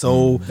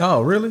 So,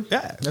 oh, really?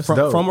 Yeah,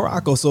 from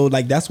Morocco. So,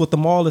 like, that's what the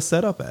mall is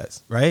set up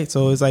as, right?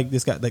 So it's like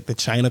it's got like the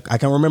China. I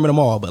can't remember the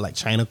mall, but like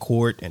China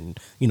Court and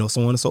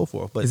so on and so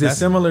forth. But is it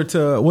similar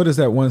to, what is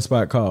that one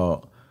spot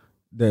called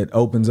that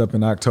opens up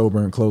in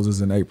October and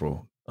closes in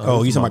April?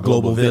 Oh, you talking about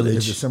Global Village?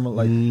 Is it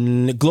similar?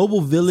 Like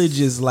Global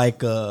Village is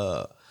like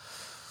a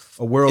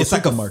world it's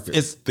supermarket. Like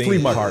it's flea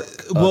market.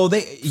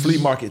 Flea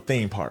market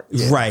theme park,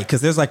 right? Because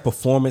there's like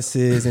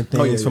performances and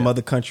things from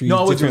other countries.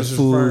 No, different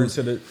foods.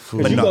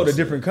 But you go to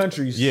different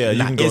countries. Yeah,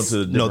 you can go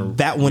to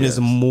that one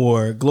is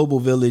more. Global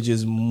Village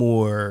is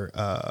more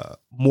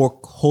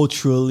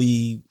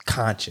culturally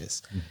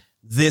conscious.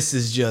 This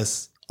is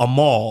just a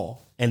mall,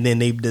 and then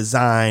they've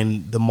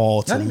designed the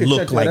mall to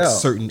look like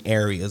certain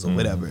areas or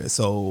whatever.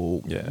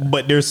 So,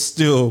 but there's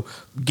still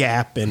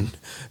Gap and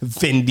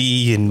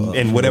Fendi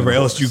and whatever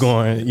else you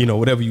going,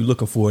 whatever you're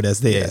looking for that's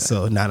there. Yeah.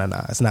 So,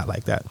 no, it's not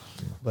like that.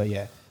 But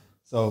yeah.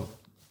 So,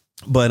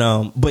 but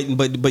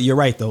you're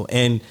right though.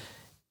 And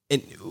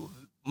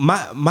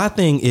my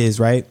thing is,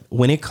 right,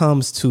 when it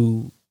comes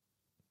to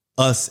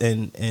us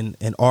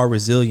and our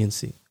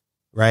resiliency,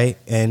 right?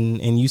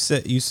 And you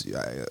said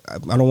I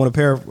don't want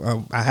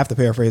to I have to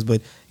paraphrase,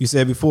 but you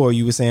said before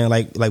you were saying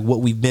like what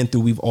we've been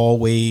through, we've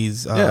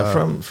always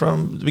from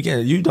the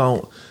beginning. You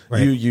don't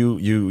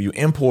you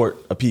import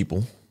a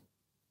people,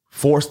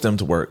 force them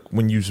to work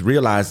when you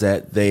realize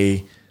that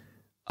they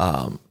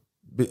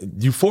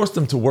you force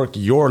them to work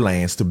your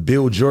lands to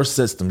build your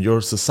system, your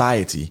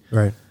society,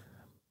 right,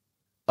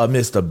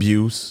 amidst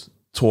abuse,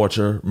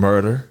 torture,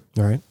 murder,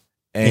 right,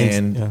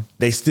 and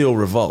they still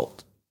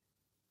revolt.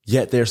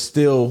 Yet they're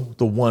still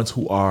the ones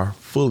who are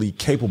fully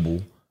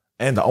capable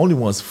and the only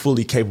ones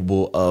fully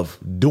capable of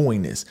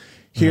doing this.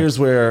 Here's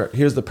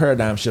the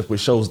paradigm shift,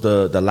 which shows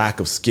the lack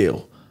of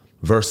skill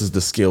versus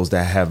the skills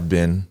that have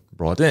been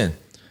brought in.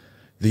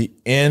 The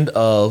end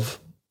of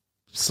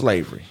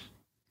slavery,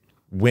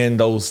 when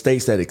those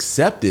states that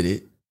accepted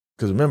it,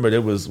 because remember,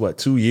 there was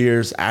 2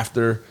 years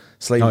after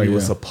slavery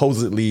was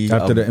supposedly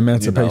after the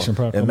Emancipation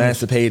Proclamation.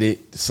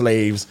 Emancipated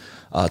slaves.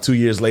 2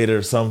 years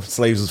later, some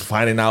slaves was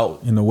finding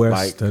out in the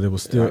West that it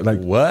was still like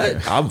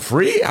what? I'm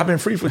free. I've been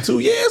free for 2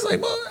 years.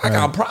 Like, well, I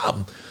got a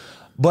problem.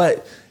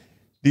 But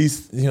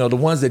these, the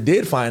ones that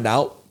did find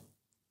out,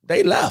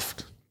 they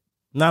left.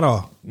 Not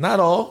all.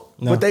 No.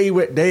 But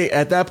they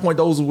at that point,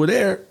 those who were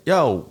there,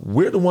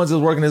 we're the ones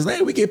that's working this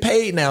land. We get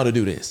paid now to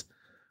do this.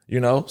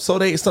 So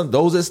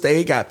those that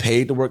stayed got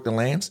paid to work the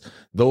lands.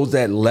 Those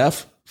that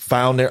left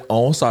found their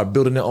own, started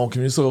building their own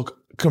community. So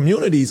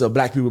communities of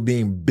Black people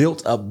being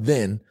built up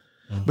then.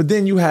 But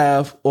then you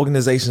have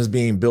organizations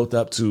being built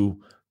up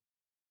to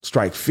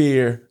strike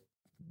fear,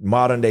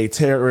 modern day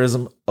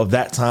terrorism of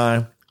that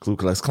time, Ku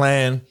Klux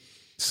Klan,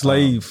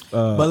 slave.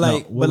 I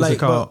want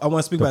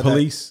to speak about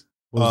police.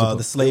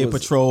 The slave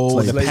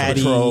patrol, the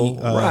Patty,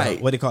 right?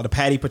 What they call the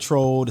Patty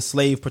Patrol, the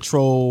slave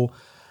patrol.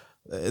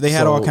 They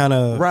had all kind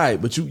of right,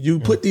 but you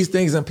put these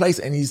things in place,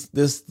 and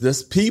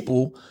this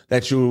people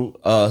that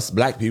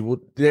Black people,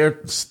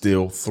 they're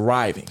still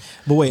thriving.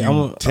 But wait,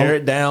 tear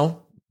it down.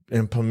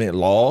 Implement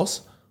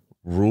laws,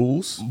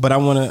 rules, but I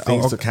want to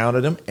things to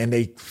counter them, and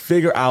they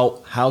figure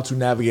out how to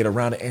navigate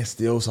around it and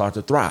still start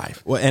to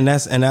thrive. Well, and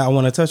I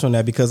want to touch on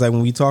that because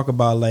when we talk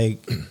about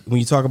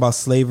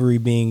slavery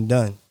being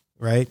done,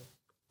 right,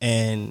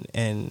 and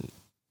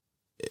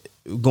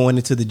going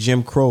into the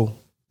Jim Crow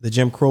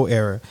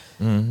era,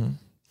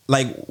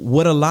 like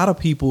what a lot of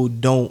people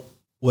don't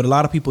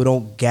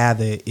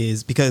gather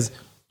is because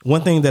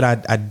one thing that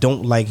I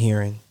don't like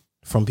hearing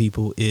from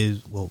people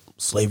is, well,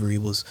 slavery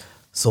was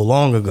so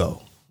long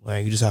ago.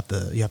 Like you have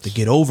to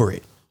get over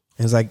it.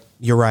 And it's like,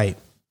 you're right.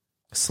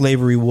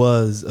 Slavery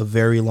was a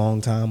very long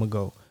time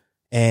ago,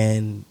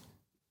 and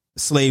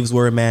slaves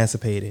were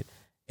emancipated.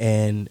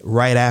 And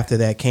right after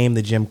that came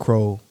the Jim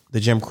Crow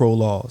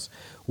laws,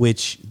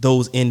 which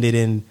those ended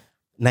in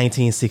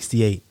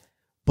 1968.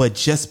 But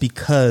just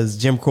because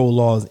Jim Crow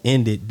laws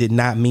ended did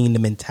not mean the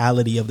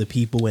mentality of the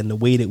people and the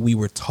way that we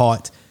were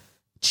taught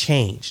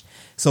changed.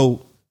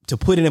 So to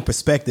put it in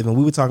perspective, and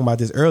we were talking about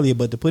this earlier,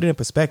 but to put it in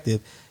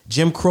perspective,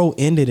 Jim Crow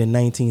ended in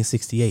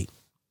 1968.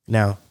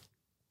 Now,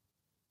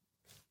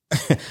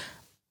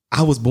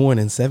 I was born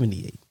in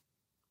 78,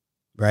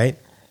 right?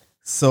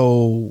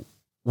 So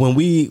when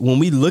we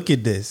look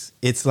at this,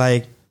 it's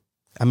like,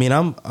 I mean,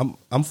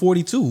 I'm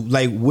 42.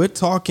 Like we're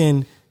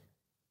talking,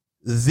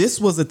 this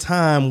was a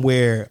time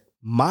where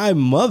my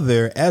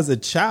mother as a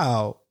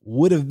child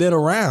would have been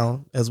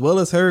around, as well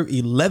as her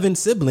 11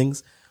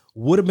 siblings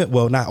would have been,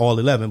 well, not all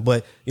 11,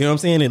 but you know what I'm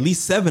saying? At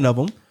least 7 of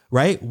them,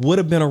 right? Would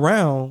have been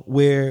around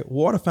where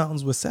water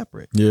fountains were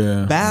separate.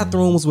 Yeah.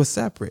 Bathrooms were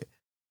separate.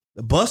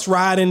 The bus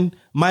riding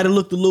might have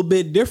looked a little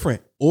bit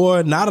different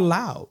or not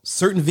allowed.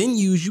 Certain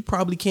venues you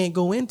probably can't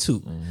go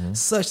into,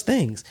 such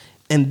things.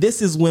 And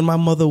this is when my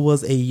mother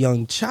was a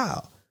young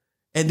child.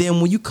 And then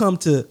when you come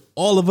to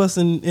all of us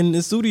in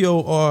the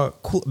studio are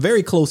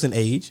very close in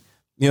age,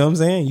 you know what I'm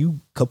saying? You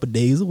a couple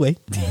days away.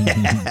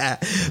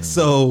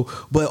 So,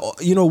 but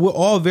we're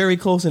all very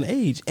close in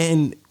age,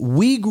 and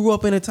we grew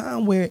up in a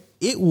time where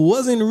it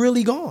wasn't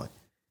really gone,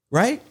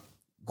 right?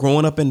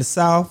 Growing up in the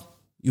South,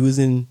 you was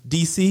in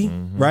DC,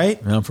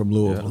 right? And I'm from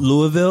Louisville.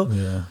 Louisville.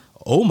 Yeah.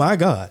 Oh my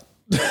God.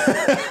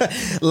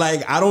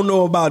 Like, I don't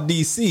know about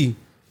DC,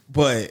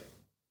 but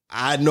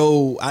I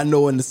know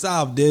in the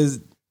South, there's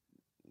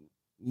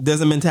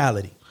a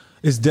mentality.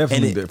 It's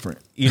definitely different.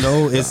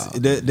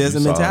 There's a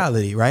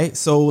mentality, right?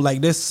 So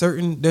like there's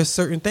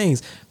certain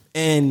things.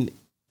 And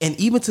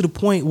even to the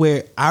point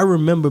where I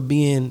remember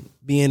being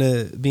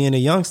a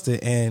youngster,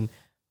 and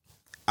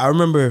I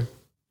remember,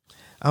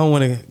 I don't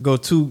want to go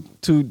too,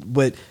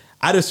 but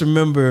I just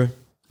remember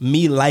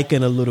me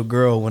liking a little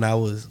girl when I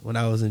was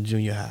in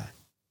junior high,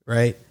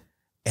 right?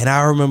 And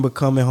I remember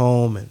coming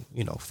home and,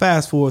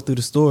 fast forward through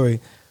the story,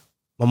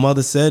 my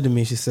mother said to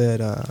me, she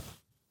said,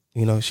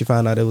 she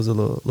found out it was a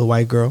little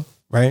white girl,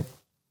 right?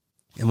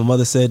 And my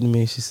mother said to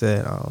me, she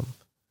says, I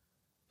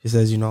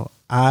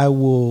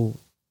want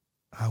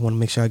to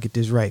make sure I get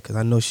this right, because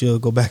I know she'll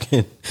go back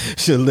and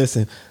she'll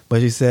listen.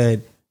 But she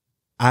said,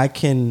 I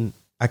can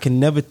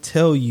never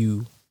tell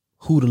you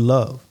who to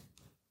love,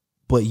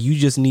 but you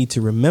just need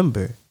to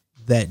remember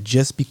that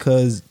just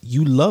because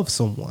you love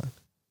someone,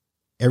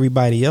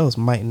 everybody else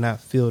might not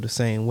feel the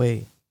same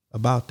way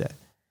about that.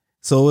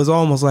 So it's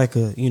almost like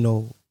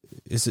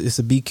it's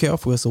a be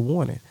careful, it's a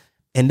warning.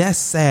 And that's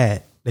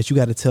sad that you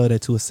got to tell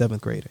that to a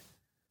 7th grader.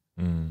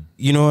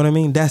 You know what I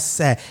mean? That's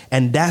sad.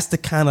 And that's the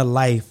kind of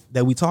life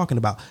that we're talking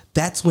about.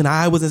 That's when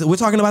we're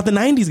talking about the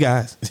 90s,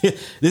 guys.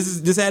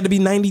 This had to be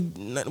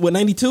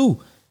 92,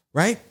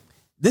 right?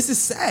 This is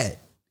sad.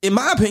 In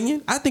my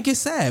opinion, I think it's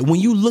sad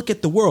when you look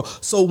at the world.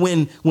 So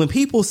when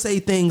people say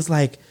things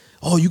like,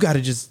 oh, you got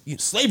to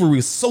slavery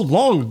is so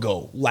long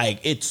ago. Like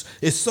it's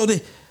so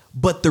that,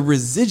 but the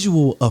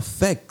residual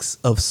effects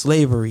of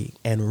slavery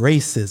and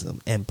racism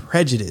and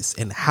prejudice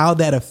and how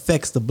that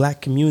affects the black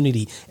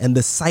community and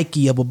the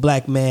psyche of a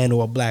black man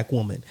or a black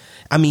woman.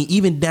 I mean,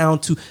 even down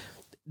to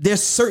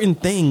there's certain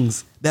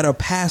things that are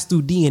passed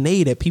through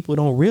DNA that people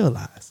don't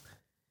realize.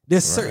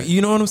 There's certain,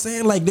 you know what I'm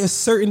saying? Like there's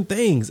certain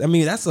things. I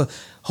mean, that's a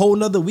whole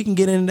nother, we can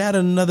get into that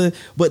in another,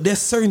 but there's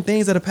certain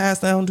things that are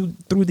passed down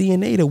through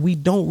DNA that we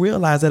don't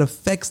realize that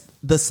affects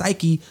the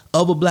psyche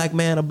of a black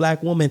man, a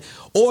black woman,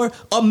 or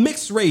a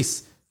mixed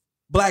race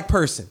black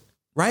person,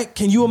 right?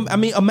 Can you,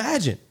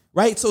 imagine,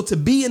 right? So to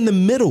be in the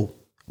middle,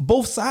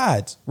 both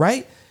sides,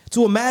 right?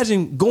 To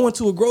imagine going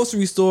to a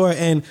grocery store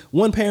and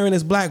one parent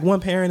is black, one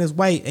parent is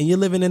white, and you're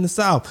living in the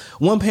South.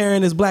 One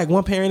parent is black,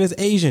 one parent is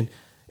Asian,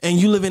 and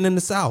you living in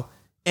the South.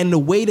 And the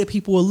way that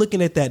people are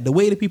looking at that, the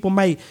way that people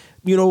might,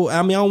 I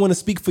don't want to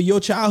speak for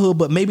your childhood,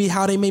 but maybe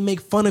how they may make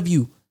fun of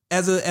you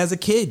as a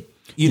kid.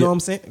 You know what I'm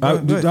saying?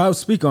 I'll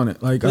speak on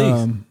it. Like,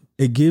 Please.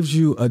 It gives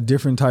you a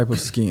different type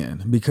of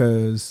skin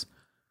because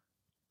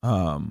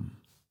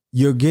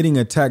you're getting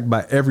attacked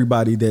by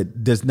everybody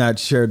that does not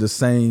share the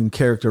same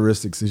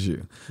characteristics as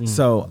you.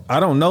 So I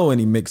don't know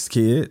any mixed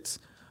kids,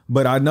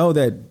 but I know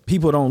that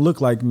people don't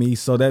look like me.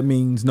 So that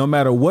means no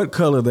matter what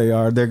color they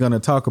are, they're going to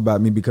talk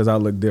about me because I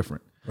look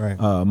different. Right.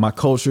 My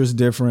culture is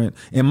different.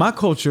 In my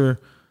culture,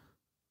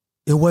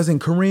 it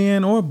wasn't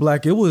Korean or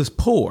black. It was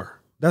poor.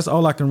 That's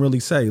all I can really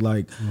say.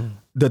 Like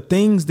the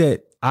things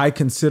that I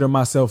consider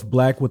myself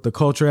black with the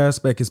culture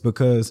aspect is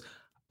because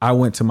I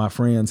went to my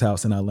friend's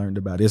house and I learned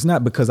about it. It's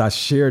not because I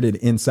shared it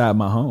inside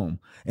my home.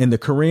 And the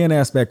Korean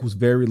aspect was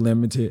very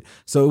limited.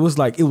 So it was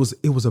like, it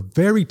was a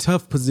very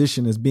tough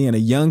position as being a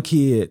young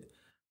kid.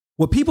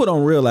 What people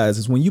don't realize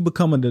is when you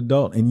become an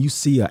adult and you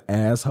see an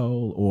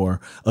asshole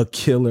or a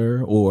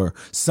killer or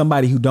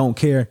somebody who don't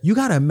care, you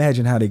got to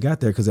imagine how they got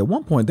there. Because at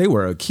one point they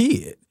were a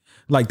kid,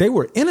 like they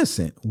were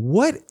innocent.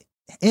 What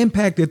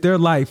impacted their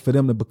life for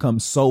them to become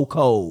so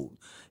cold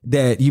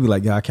that you be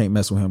like, yeah, I can't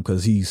mess with him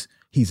because he's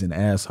an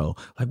asshole.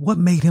 Like what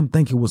made him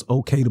think it was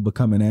okay to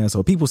become an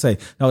asshole? People say,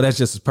 no, that's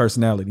just his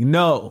personality.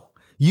 No,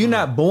 you're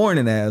not born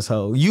an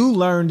asshole. You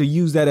learn to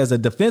use that as a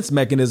defense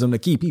mechanism to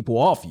keep people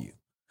off you.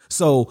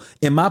 So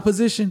in my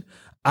position,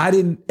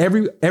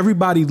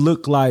 everybody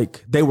looked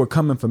like they were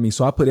coming for me.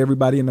 So I put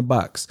everybody in the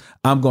box.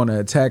 I'm going to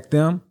attack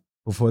them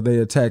before they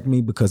attack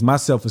me because my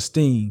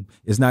self-esteem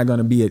is not going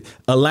to be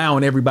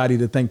allowing everybody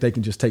to think they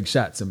can just take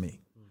shots at me.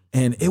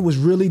 And it was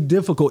really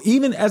difficult.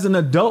 Even as an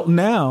adult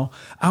now,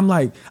 I'm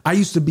like, I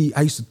used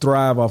to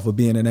thrive off of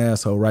being an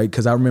asshole, right?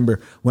 Because I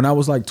remember when I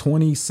was like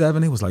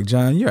 27, it was like,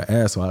 John, you're an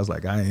asshole. I was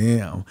like, I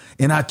am.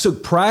 And I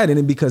took pride in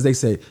it because they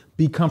said,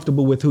 be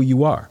comfortable with who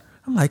you are.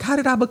 I'm like, how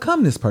did I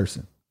become this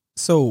person?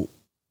 So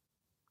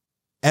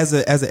as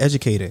an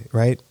educator,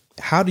 right?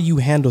 How do you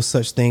handle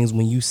such things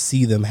when you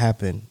see them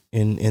happen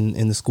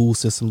in the school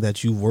system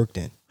that you've worked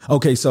in?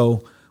 Okay,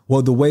 so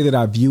the way that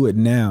I view it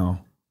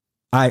now,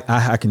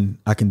 I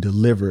can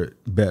deliver it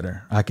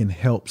better. I can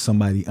help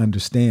somebody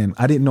understand.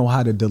 I didn't know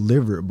how to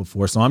deliver it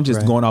before, so I'm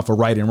just going off of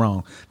right and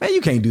wrong. Man,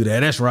 you can't do that.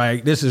 That's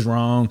right. This is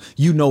wrong.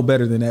 You know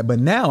better than that. But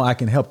now I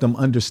can help them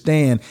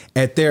understand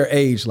at their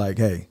age, like,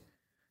 hey,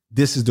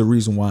 this is the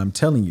reason why I'm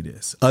telling you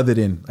this, other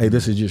than, hey,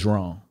 this is just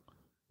wrong.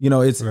 You know,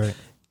 it's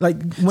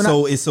like when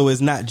so it's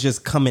not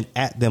just coming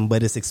at them,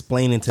 but it's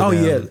explaining to them. Oh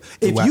yeah.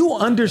 If you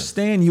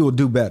understand, you will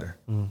do better.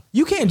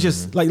 You can't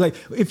just like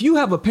if you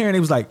have a parent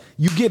that was like,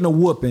 you getting a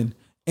whooping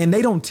and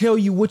they don't tell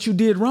you what you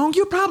did wrong,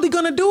 you're probably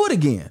going to do it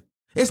again.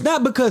 It's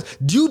not because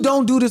you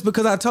don't do this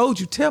because I told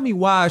you. Tell me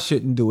why I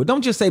shouldn't do it.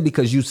 Don't just say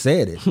because you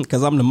said it.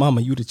 Because I'm the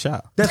mama, you the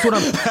child. That's what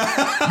I'm.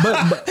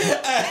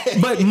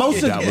 but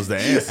most of that was the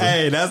answer.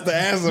 Hey, that's the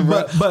answer,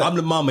 bro. But I'm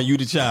the mama, you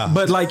the child.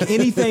 But like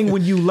anything,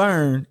 when you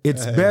learn,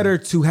 it's better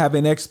to have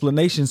an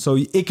explanation so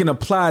it can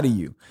apply to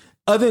you.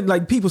 Other than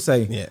like people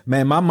say,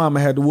 man, my mama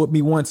had to whoop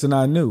me once and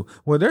I knew.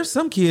 Well, there's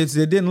some kids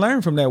that didn't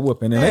learn from that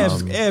whooping.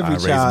 And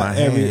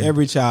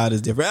every child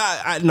is different.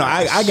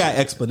 I got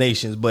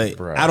explanations, but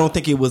I don't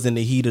think it was in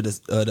the heat of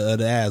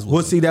the ass whooping.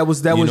 Well, see, that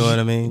was you know what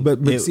I mean?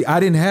 But see, I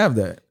didn't have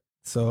that.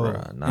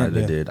 So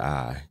neither did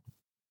I.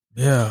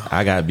 Yeah,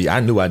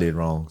 I knew I did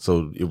wrong,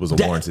 so it was a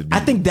warranted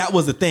beating. I think that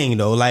was the thing,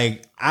 though.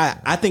 Like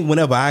I think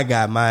whenever I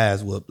got my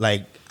ass whooped,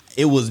 like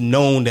it was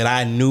known that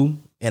I knew,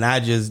 and I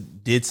just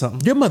did something.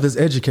 Your mother's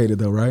educated,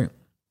 though, right?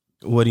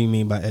 What do you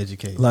mean by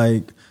educated?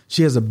 Like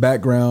she has a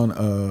background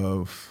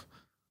of,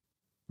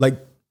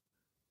 like,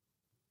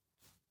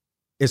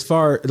 as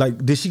far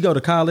like, did she go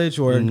to college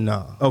or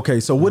No. Okay,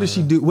 so what did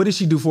she do? What did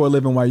she do for a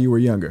living while you were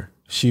younger?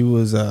 She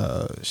was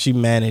she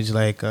managed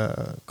like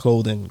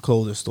clothing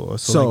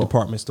stores, so like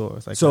department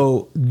stores. Like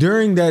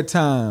during that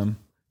time,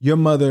 your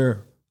mother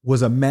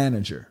was a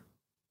manager.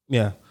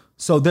 Yeah.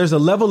 So there's a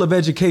level of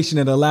education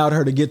that allowed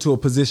her to get to a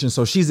position.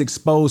 So she's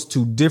exposed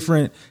to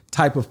different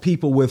type of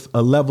people with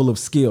a level of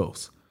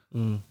skills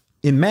in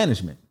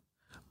management.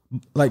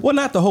 Like, well,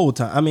 not the whole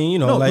time. I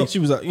mean, she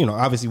was,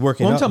 obviously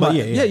working. Well, I'm talking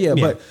about,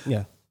 but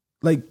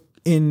like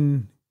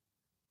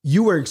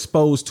you were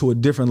exposed to a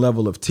different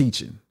level of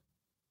teaching.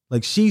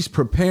 Like she's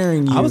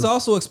preparing you. I was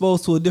also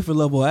exposed to a different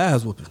level of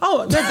ass whooping.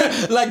 Oh,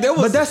 like there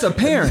was, but that's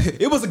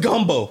apparent. It was a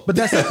gumbo. But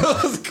that's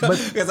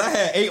because I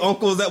had 8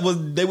 uncles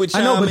they would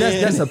chime I know, but in.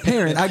 that's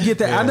apparent. I get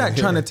that. I'm not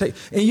trying to take.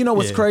 And you know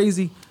what's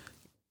crazy?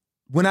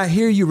 When I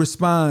hear you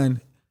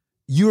respond,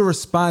 you're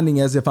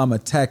responding as if I'm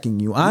attacking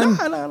you.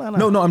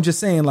 No. I'm just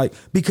saying, like,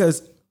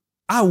 because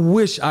I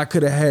wish I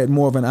could have had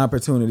more of an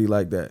opportunity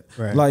like that.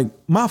 Right. Like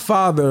my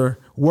father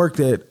worked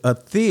at a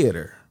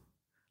theater,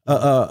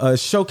 a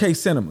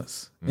Showcase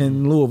Cinemas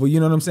in Louisville. You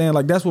know what I'm saying?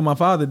 Like that's what my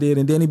father did.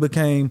 And then he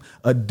became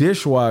a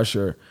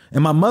dishwasher.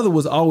 And my mother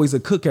was always a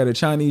cook at a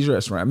Chinese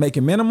restaurant,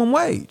 making minimum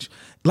wage,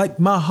 like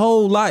my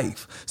whole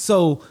life.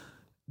 So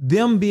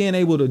them being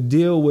able to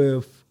deal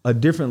with a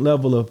different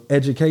level of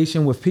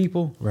education with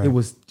people, It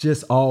was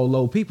just all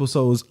low people.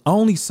 So it was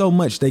only so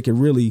much they could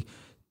really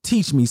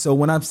teach me. So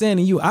when I'm saying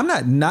to you, I'm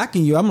not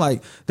knocking you. I'm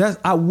like,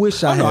 I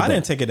wish I had. No, I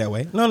didn't take it that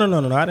way. No.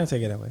 I didn't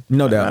take it that way.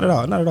 No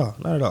doubt. Not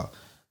at all.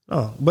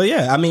 Oh, but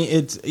yeah, I mean,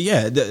 it's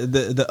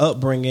the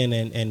upbringing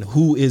and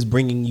who is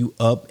bringing you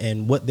up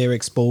and what they're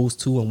exposed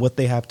to and what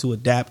they have to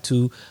adapt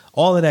to.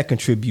 All of that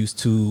contributes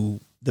to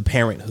the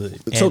parenthood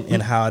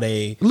and how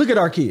they look at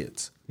our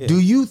kids. Yeah.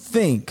 Do you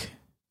think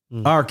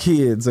our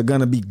kids are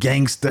gonna be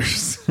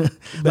gangsters?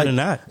 Better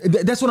not.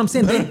 That's what I'm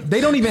saying.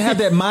 They don't even have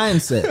that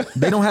mindset.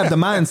 They don't have the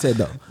mindset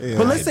though. Yeah,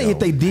 but let's say if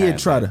they did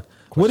try to,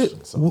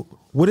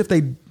 what if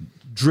they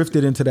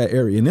drifted into that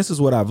area? And this is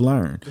what I've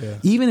learned. Yeah.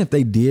 Even if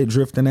they did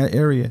drift in that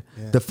area,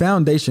 the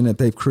foundation that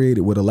they've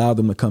created would allow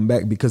them to come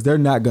back because they're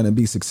not going to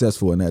be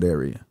successful in that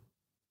area.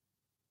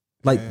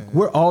 Like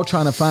we're all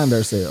trying to find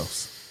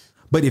ourselves.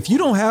 But if you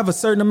don't have a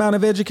certain amount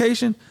of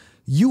education,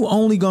 you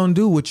only going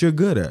to do what you're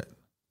good at.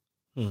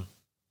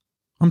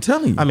 I'm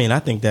telling you. I mean, I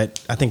think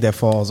that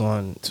falls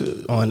on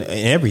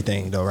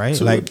everything though, right?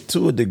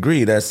 To a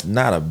degree, that's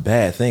not a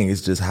bad thing.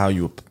 It's just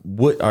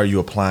what are you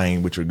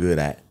applying what you're good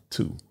at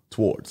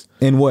towards.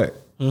 And what?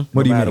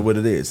 What do you matter mean? what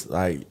it is.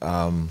 Like,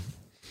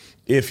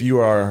 if you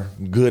are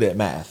good at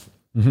math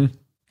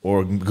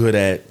or good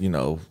at,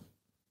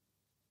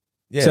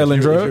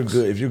 selling drugs.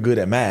 If you're good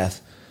at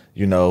math,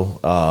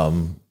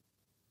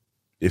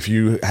 if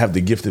you have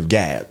the gift of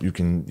gab, you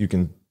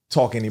can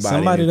talk anybody.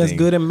 Somebody that's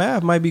good at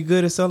math might be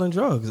good at selling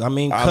drugs. I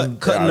mean,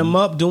 cutting them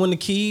up, doing the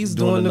keys,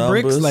 doing the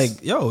bricks.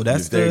 Like, yo,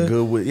 that's if they're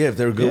good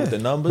with the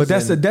numbers.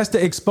 But that's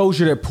the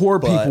exposure that poor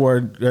people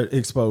are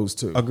exposed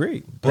to.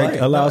 Agreed. Right.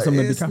 Allows them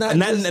to become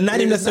not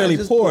even necessarily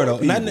poor though.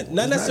 Not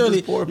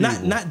necessarily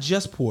not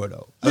just poor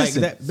though.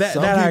 Listen, like that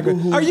I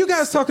agree. Are you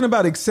guys talking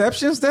about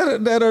exceptions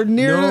that are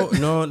near?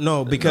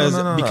 No,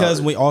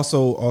 because we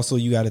also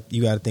you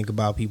gotta think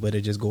about people that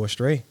just go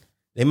astray.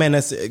 They may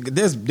not.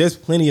 There's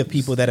plenty of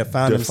people that have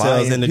found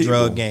themselves in the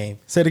drug game.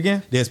 Say it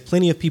again. There's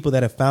plenty of people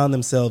that have found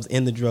themselves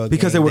in the drug game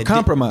because they were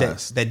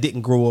compromised. That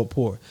didn't grow up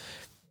poor.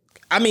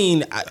 I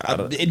mean,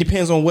 it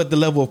depends on what the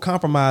level of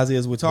compromise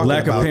is we're talking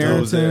about. Lack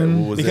of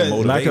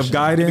parenting, lack of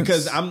guidance.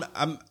 Because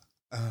I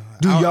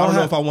don't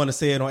know if I want to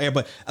say it on air,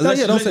 but let's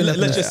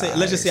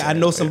just say I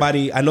know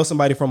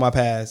somebody from my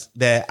past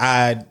that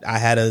I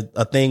had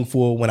a thing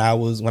for when I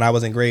was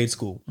in grade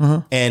school,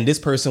 and this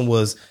person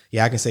was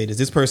I can say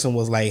this person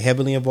was like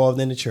heavily involved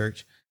in the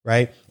church,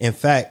 right? In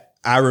fact,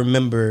 I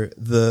remember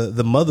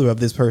the mother of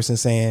this person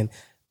saying,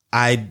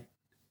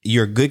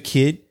 "You're a good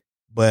kid,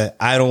 but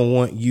I don't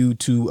want you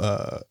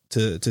to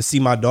see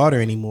my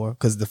daughter anymore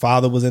because the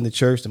father was in the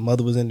church, the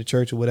mother was in the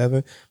church or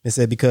whatever." And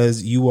said,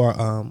 because you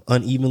are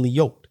unevenly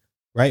yoked,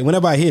 right?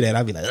 Whenever I hear that,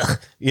 I'd be like, ugh,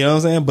 you know what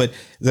I'm saying? But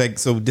like,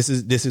 so this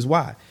is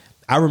why.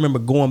 I remember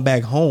going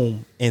back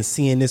home and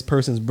seeing this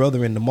person's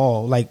brother in the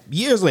mall, like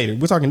years later.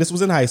 We're talking, this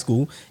was in high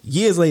school.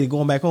 Years later,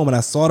 going back home and I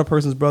saw the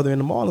person's brother in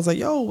the mall. I was like,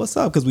 yo, what's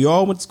up? Because we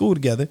all went to school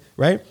together,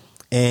 right?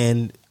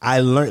 And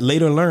I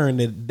later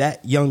learned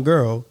that young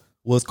girl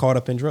was caught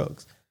up in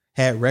drugs.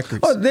 Had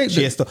records.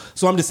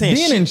 So I'm just saying,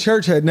 being in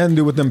church had nothing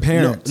to do with them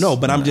parents. No,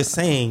 but I'm just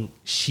saying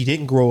she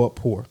didn't grow up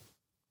poor.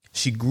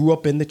 She grew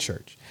up in the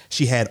church.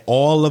 She had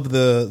all of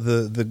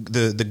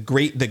the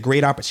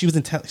great opportunity. She was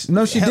intelligent.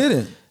 No, she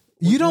didn't.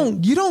 You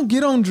don't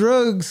get on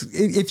drugs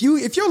if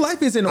your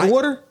life is in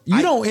order.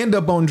 You don't end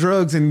up on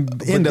drugs and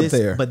end up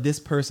there. But this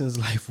person's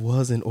life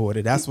was in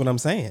order. That's what I'm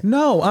saying.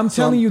 No, I'm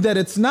telling you that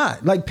it's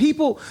not. Like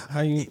people.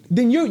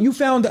 Then you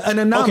found an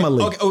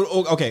anomaly.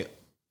 Okay.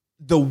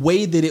 The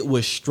way that it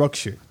was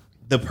structured,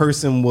 the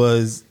person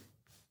was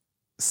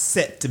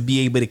set to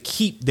be able to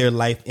keep their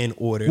life in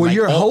order. Well,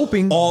 you're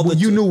hoping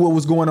you knew what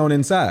was going on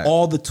inside.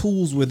 All the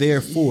tools were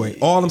there for it.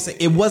 All I'm saying,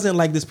 it wasn't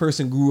like this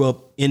person grew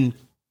up in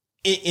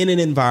an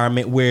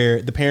environment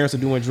where the parents are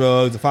doing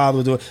drugs, the father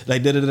was doing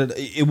like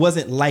it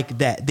wasn't like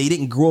that. They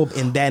didn't grow up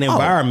in that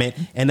environment,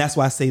 and that's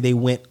why I say they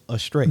went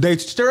astray. They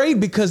strayed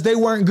because they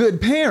weren't good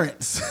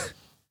parents.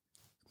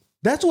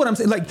 That's what I'm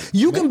saying. Like,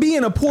 you can be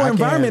in a poor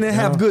environment and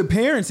have good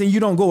parents, and you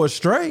don't go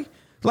astray.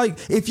 Like,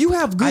 if you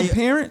have good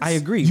parents, I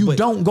agree. You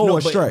don't go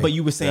astray. But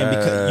you were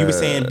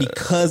saying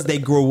because they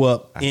grow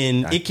up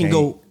in it can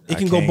go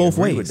both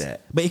ways.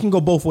 But it can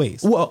go both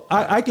ways. Well,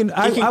 I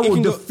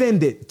will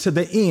defend it to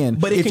the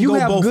end. But if you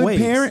have good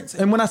parents,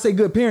 and when I say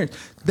good parents,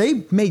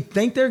 they may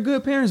think they're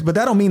good parents, but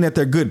that don't mean that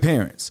they're good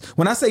parents.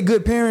 When I say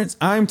good parents,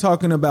 I'm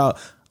talking about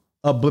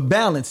a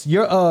balance.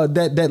 You're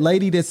that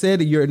lady that said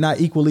that you're not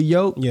equally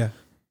yoked. Yeah,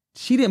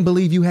 she didn't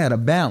believe you had a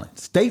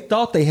balance. They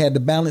thought they had the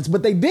balance,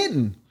 but they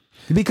didn't.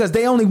 Because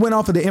they only went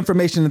off of the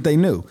information that they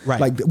knew. Right.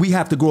 Like, we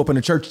have to grow up in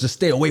the church to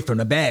stay away from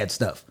the bad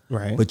stuff.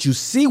 Right. But you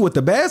see what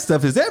the bad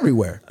stuff is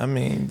everywhere. I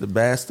mean, the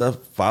bad stuff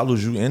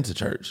follows you into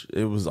church.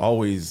 It was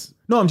always.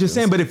 No, I'm just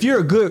saying. But if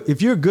you're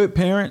good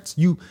parents,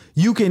 you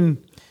can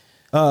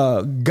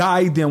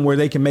guide them where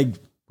they can make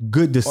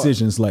good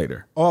decisions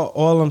later.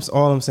 All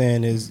I'm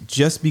saying is,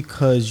 just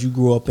because you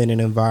grew up in an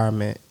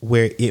environment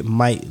where it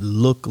might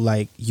look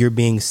like you're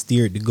being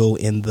steered to go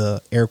in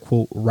the air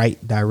quote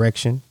right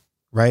direction,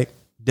 right?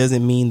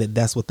 Doesn't mean that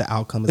that's what the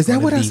outcome is. Is that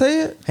what I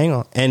said? Hang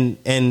on.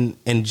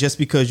 And just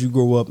because you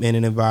grew up in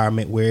an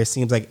environment where it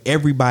seems like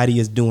everybody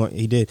is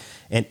doing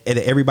and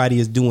everybody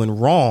is doing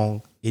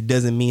wrong, it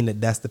doesn't mean that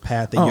that's the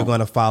path that you're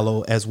going to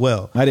follow as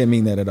well. I didn't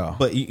mean that at all.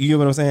 But you know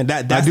what I'm saying?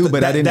 I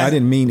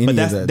didn't mean any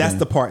of that. That's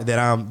the part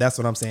that's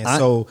what I'm saying.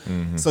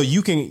 So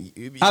you can.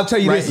 I'll tell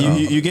you right, this.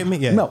 You get me?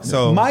 Yeah. No.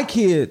 So my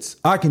kids,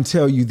 I can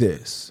tell you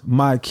this: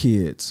 my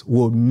kids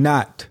will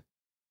not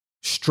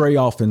stray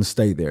off and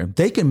stay there.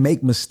 They can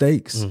make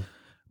mistakes,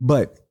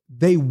 but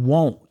they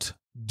won't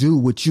do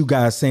what you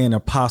guys saying are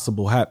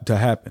possible to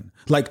happen.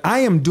 Like, I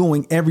am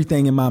doing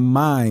everything in my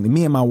mind.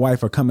 Me and my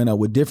wife are coming up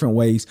with different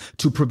ways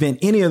to prevent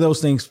any of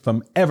those things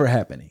from ever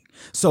happening.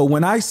 So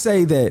when I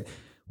say that,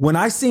 when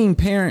I seen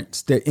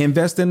parents that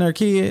invest in their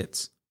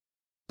kids,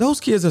 those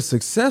kids are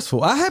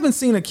successful. I haven't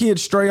seen a kid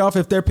stray off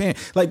if their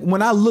parents. Like,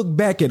 when I look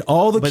back at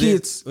all the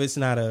kids, it's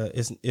not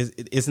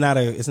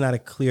a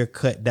clear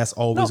cut. That's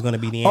always going to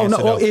be the answer.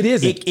 Oh no, it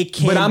isn't. It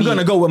can. But I'm going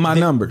to go with my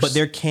numbers. But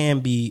there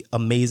can be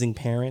amazing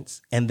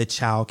parents, and the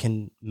child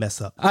can mess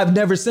up. I've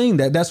never seen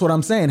that. That's what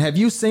I'm saying. Have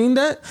you seen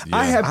that?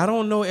 Yeah. I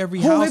don't know every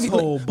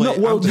household, but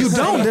no, well, you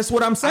don't. That's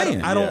what I'm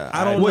saying. I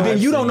don't. Well, then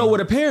you don't know what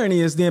a parent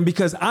is, then,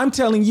 because I'm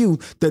telling you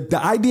that the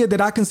idea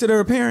that I consider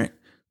a parent.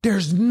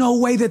 There's no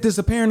way that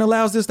a parent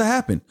allows this to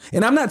happen.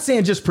 And I'm not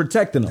saying just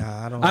protecting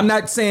them. I'm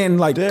not saying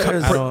like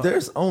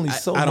there's only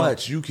so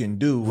much you can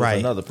do with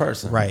another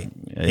person. Right.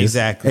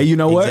 Exactly. Hey, you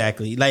know what?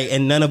 Exactly. Like,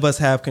 and none of us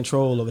have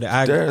control over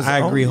that. I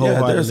agree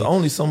wholeheartedly. There's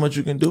only so much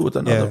you can do with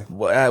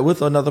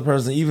another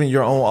person, even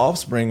your own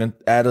offspring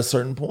at a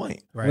certain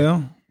point. Right.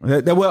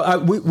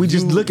 Well, we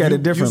just look at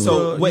it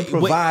differently. You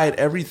provide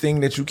everything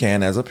that you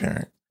can as a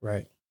parent.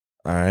 Right.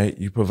 All right.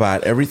 You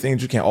provide everything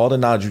that you can, all the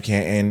knowledge you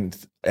can,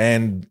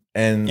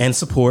 and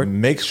support.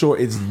 Make sure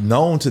it's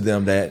known to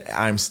them that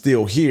I'm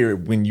still here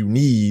when you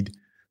need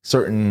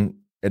certain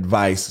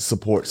advice,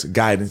 supports,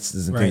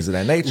 guidances, and things of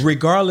that nature.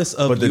 Regardless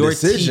of the your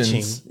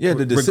decisions, teaching.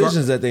 The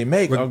decisions that they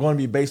make are going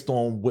to be based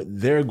on what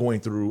they're going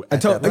through.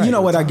 You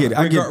know what? I get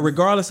it.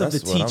 Regardless of the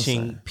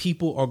teaching,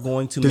 people are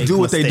going to make do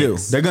what mistakes. they do.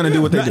 They're going to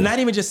do what they do. Not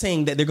even just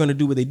saying that they're going to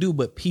do what they do,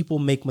 but people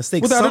make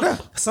mistakes. Without a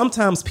doubt.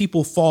 Sometimes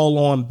people fall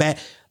on bad.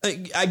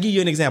 I give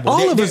you an example.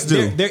 All of us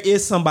do. There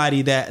is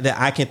somebody that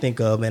I can think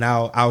of, and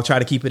I'll try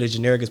to keep it as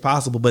generic as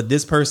possible. But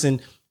this person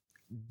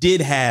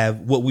did have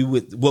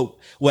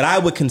what I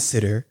would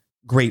consider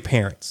great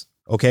parents.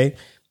 Okay,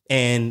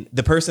 and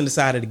the person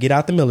decided to get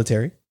out the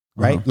military.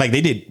 Right, like they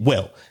did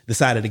well.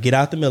 Decided to get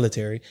out the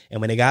military,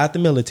 and when they got out the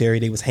military,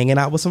 they was hanging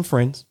out with some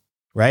friends.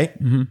 Right,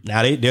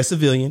 now they're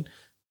civilian,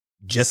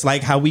 just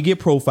like how we get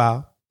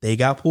profiled. They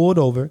got pulled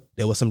over.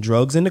 There was some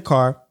drugs in the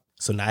car,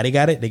 so now they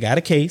got it. They got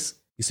a case.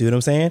 You see what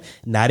I'm saying?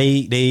 Now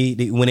they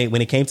when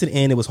it came to the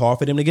end, it was hard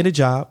for them to get a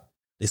job.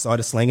 They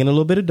started slinging a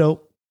little bit of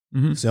dope.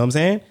 See what I'm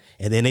saying?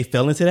 And then they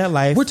fell into that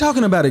life. We're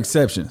talking about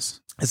exceptions.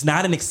 It's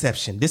not an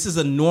exception. This is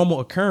a normal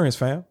occurrence,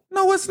 fam.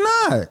 No, it's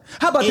not.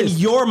 How about in this?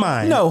 your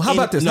mind? No, how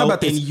about this? How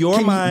about this? In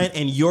your mind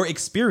and your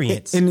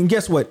experience. And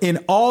guess what? In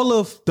all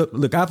of the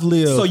look, I've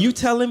lived. So you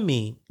telling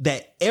me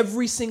that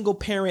every single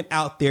parent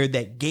out there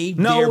that gave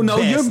No,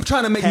 you're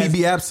trying to make me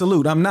be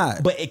absolute. I'm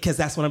not. But because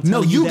that's what I'm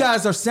telling you. No, you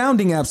guys are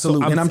sounding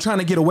absolute, and I'm trying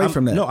to get away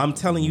from that. No, I'm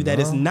telling you that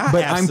it's not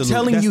but absolute. I'm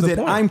telling you that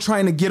point. I'm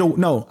trying to get.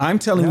 I'm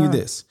telling you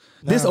this.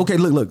 Okay,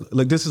 look.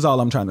 This is all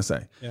I'm trying to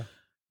say. Yeah.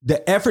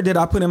 The effort that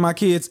I put in my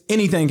kids,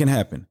 anything can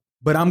happen.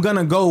 But I'm going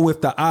to go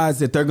with the odds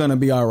that they're going to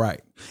be all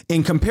right.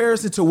 In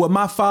comparison to what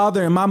my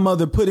father and my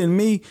mother put in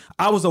me,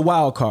 I was a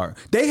wild card.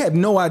 They had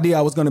no idea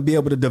I was going to be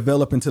able to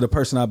develop into the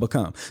person I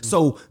become.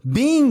 So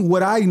being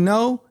what I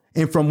know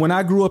And from when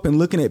I grew up and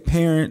looking at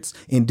parents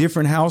in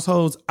different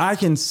households, I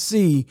can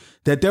see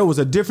that there was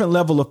a different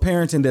level of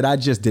parenting that I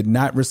just did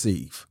not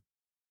receive.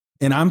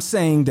 And I'm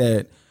saying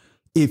that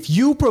if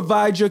you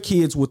provide your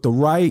kids with the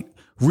right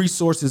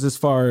resources as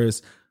far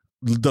as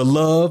the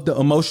love, the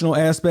emotional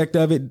aspect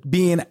of it,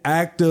 being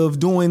active,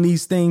 doing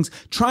these things,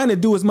 trying to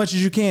do as much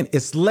as you can,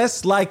 it's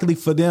less likely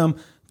for them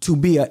to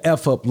be a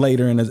F up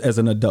later as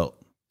an adult.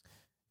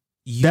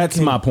 That's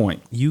my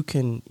point. You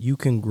can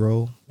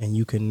grow and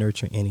you can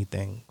nurture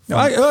anything.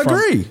 I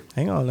agree.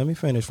 Hang on, let me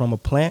finish. From a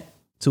plant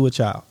to a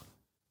child.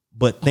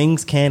 But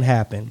things can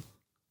happen.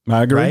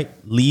 I agree. Right?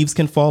 Leaves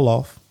can fall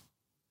off.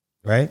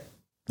 Right?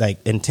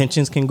 Like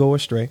intentions can go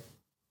astray.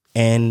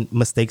 And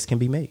mistakes can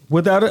be made.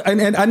 Without it,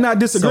 and I'm not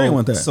disagreeing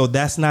with that. So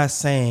that's not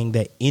saying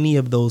that any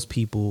of those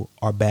people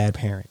are bad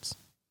parents.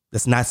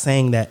 That's not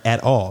saying that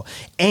at all.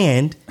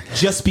 And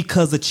just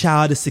because a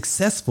child is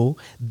successful,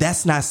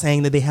 that's not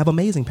saying that they have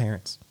amazing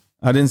parents.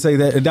 I didn't say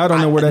that. I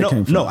don't know where that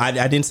came from. No, I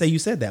didn't say you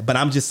said that. But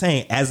I'm just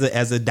saying as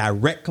a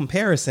direct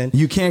comparison.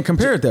 You can't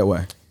compare it that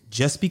way.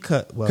 Just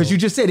because. Because you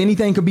just said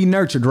anything could be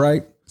nurtured,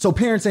 right? So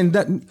parents ain't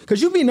that,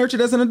 because you be nurtured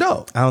as an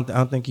adult. I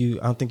don't think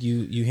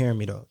you hearing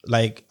me though.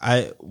 Like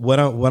what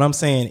I'm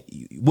saying,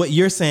 what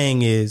you're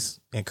saying is,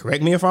 and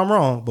correct me if I'm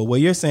wrong, but what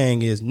you're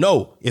saying is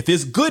no, if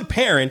it's good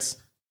parents,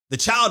 the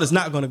child is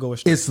not going to go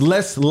astray. It's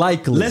less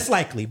likely. Less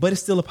likely, but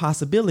it's still a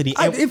possibility.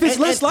 If it's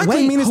less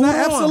likely, I mean it's not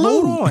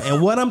absolute. Hold on.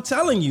 And what I'm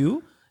telling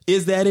you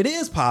is that it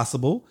is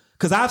possible.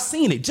 Because I've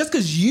seen it. Just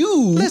because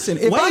you listen,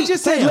 if I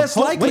just said less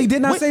likely,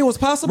 didn't I say it was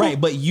possible? Right,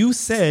 but you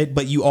said,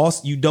 but you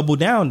also doubled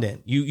down.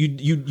 Then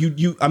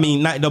you. I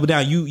mean, not double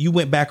down. You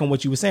went back on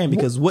what you were saying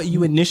because what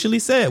you initially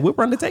said, we're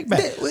running the take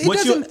back.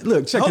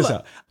 Look, check this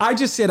out. I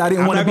just said I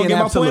didn't want to be an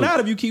absolute. I'm not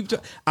going to get my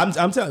point out if you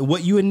keep. I'm telling you,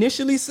 what you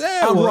initially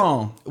said. I'm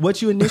wrong.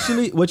 What you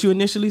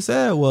initially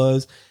said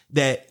was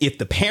that if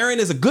the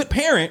parent is a good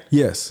parent,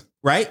 yes,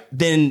 right,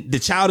 then the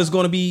child is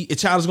going to be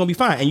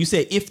fine. And you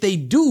said if they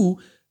do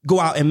go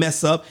out and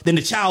mess up, then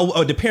the child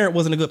or the parent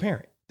wasn't a good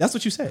parent. That's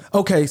what you said.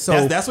 Okay,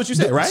 so that's what you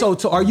said, right? So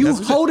are you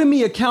holding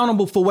me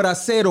accountable for what I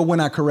said or when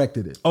I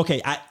corrected it?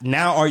 Okay,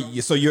 now are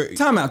you? So you're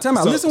time out.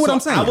 Listen to what I'm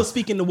saying. I was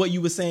speaking to what you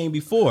were saying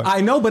before.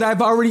 I know, but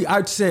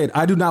I said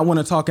I do not want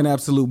to talk in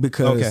absolute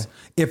because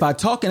if I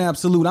talk in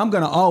absolute, I'm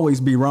going to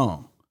always be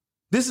wrong.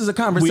 This is a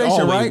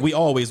conversation, right? We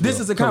always. This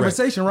is a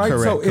conversation, right?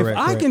 So if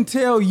I can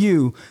tell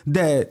you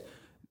that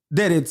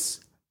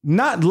it's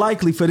not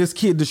likely for this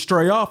kid to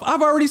stray off,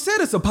 I've already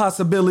said it's a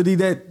possibility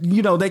that,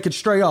 they could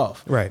stray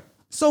off. Right.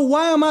 So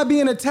why am I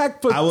being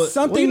attacked for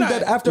something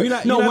that after?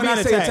 Lack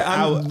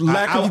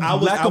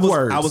of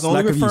words. I was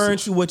only referring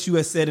to what you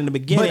had said in the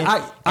beginning.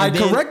 But I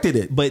corrected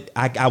it. But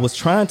I was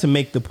trying to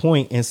make the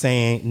point and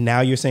saying, now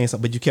you're saying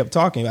something, but you kept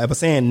talking. I was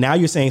saying, now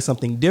you're saying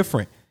something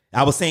different.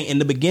 I was saying in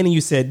the beginning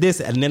you said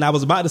this, and then I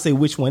was about to say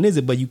which one is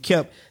it, but you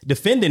kept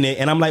defending it,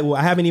 and I'm like, well,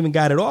 I haven't even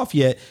got it off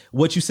yet.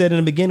 What you said in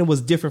the beginning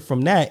was different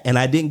from that, and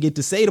I didn't get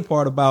to say the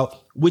part about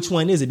which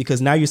one is it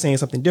because now you're saying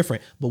something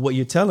different. But what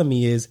you're telling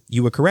me is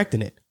you were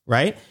correcting it,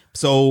 right?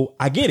 So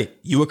I get it.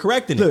 You were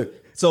correcting it.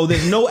 So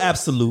there's no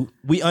absolute.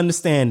 We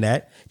understand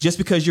that. Just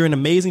because you're an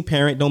amazing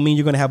parent don't mean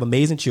you're going to have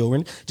amazing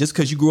children. Just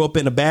because you grew up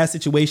in a bad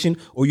situation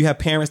or you have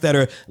parents that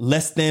are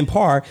less than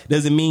par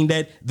doesn't mean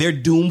that they're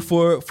doomed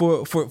for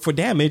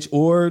damage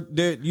or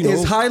they're,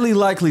 It's highly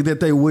likely that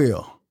they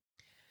will.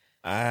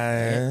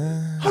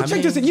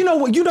 Check this. You know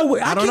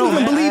what? I can't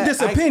even believe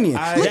this opinion.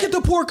 Look at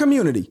the poor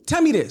community.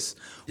 Tell me this.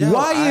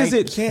 Why is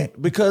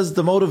it? Because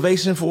the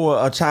motivation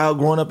for a child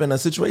growing up in a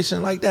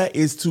situation like that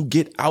is to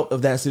get out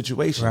of that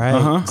situation. Right.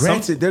 Uh-huh.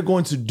 Granted, they're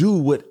going to do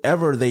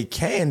whatever they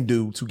can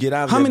do to get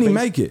out of that. How many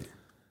make it?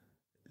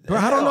 Bro,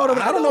 I don't know the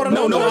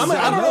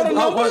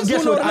numbers.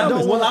 Guess what? I'm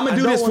going to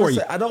do this for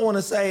you. I don't want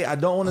to say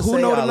Who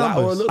know the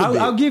numbers?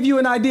 I'll give you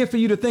an idea for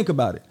you to think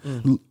about it.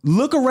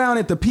 Look around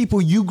at the people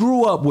you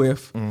grew up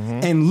with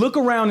and look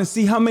around and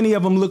see how many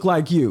of them look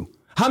like you.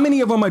 How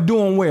many of them are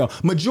doing well?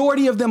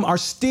 Majority of them are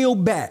still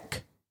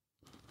back.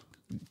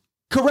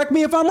 Correct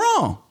me if I'm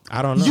wrong.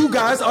 I don't know. You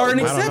guys are an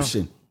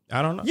exception.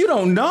 I don't know. You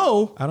don't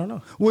know. I don't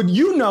know. Well,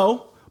 you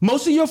know,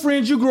 most of your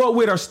friends you grew up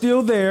with are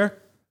still there.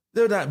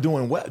 They're not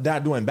doing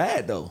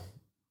bad though.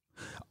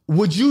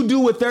 Would you do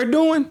what they're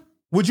doing?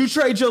 Would you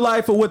trade your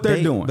life for what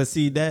they're doing? But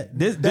see this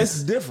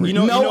is different.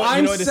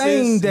 I'm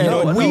saying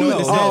that we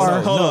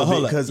are. Hold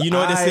on, because you know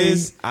what this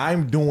is?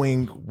 I'm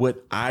doing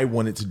what I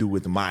wanted to do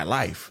with my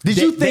life. Did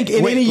you think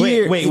in any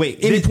year,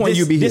 any point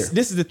you'd be here?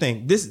 This is the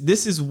thing.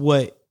 This is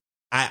what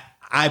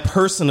I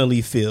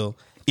personally feel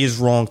is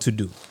wrong to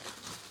do.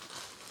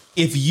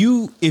 If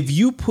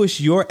you push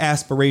your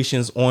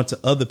aspirations onto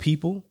other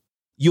people,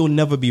 you'll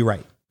never be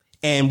right.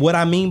 And what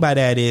I mean by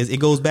that is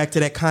it goes back to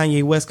that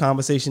Kanye West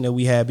conversation that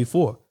we had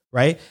before,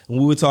 right? When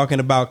we were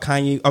talking about not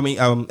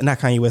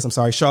Kanye West, I'm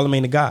sorry,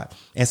 Charlemagne the God,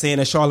 and saying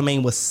that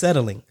Charlemagne was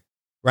settling,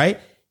 right?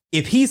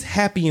 If he's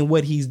happy in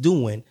what he's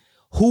doing,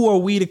 who are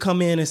we to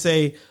come in and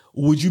say,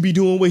 would you be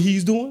doing what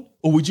he's doing?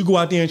 Or would you go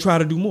out there and try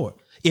to do more?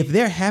 If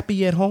they're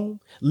happy at home,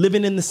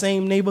 living in the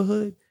same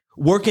neighborhood,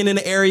 working in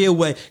an area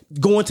where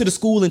going to the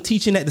school and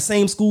teaching at the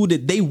same school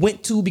that they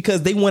went to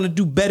because they want to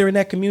do better in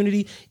that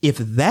community. If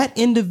that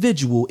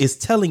individual is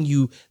telling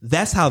you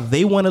that's how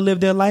they want to live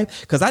their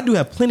life, because I do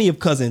have plenty of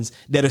cousins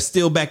that are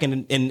still back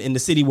in the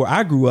city where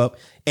I grew up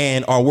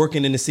and are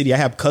working in the city. I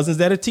have cousins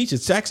that are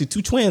teachers, actually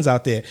 2 twins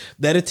out there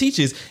that are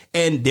teachers,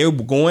 and they're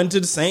going to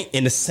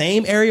the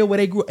same area where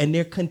they grew up, and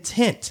they're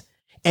content.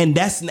 And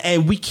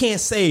we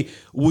can't say,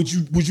 would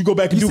you go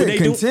back and do what they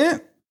do?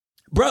 Content?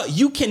 Bro,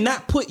 you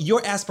cannot put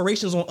your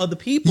aspirations on other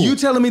people. You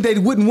telling me they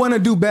wouldn't want to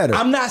do better?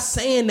 I'm not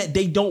saying that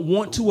they don't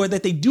want to or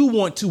that they do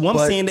want to. I'm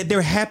saying that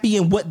they're happy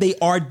in what they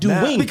are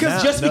doing.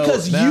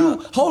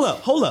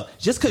 Hold up.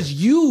 Just because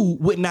you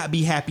would not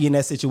be happy in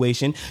that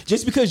situation,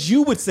 just because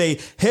you would say,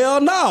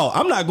 hell no,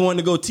 I'm not going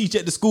to go teach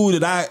at the school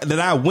that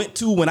I went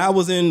to when I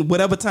was in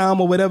whatever time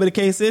or whatever the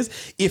case is.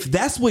 If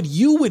that's what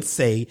you would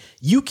say,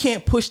 you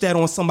can't push that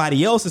on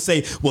somebody else and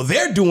say, well,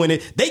 they're doing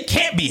it. They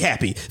can't be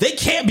happy. They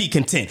can't be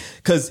content,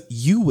 because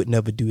you would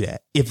never do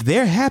that. If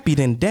they're happy,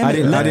 then damn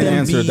it. I didn't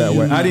answer it that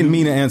way. I didn't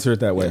mean to answer it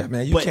that way. Yeah,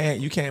 man,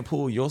 you can't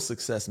pull your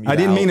success. I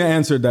didn't mean to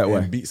answer it that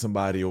way. Beat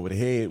somebody over the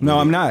head. No,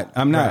 I'm not.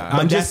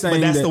 I'm just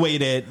saying that's that, the way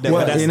that.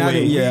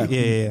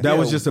 That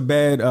was just a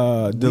bad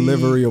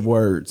delivery of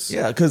words.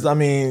 Yeah, because I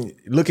mean,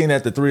 looking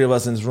at the 3 of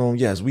us in this room,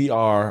 yes, we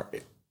are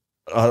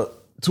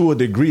to a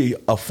degree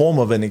a form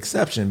of an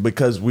exception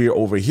because we're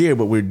over here,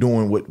 but we're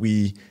doing what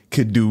we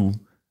could do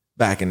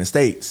back in the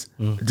States,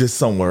 just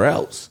somewhere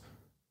else.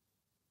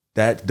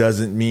 That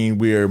doesn't mean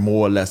we're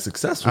more or less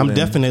successful. I'm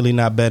definitely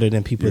not better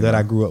than people that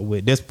I grew up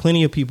with. There's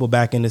plenty of people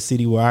back in the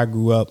city where I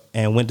grew up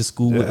and went to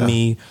school with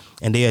me,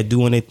 and they are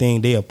doing their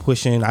thing. They are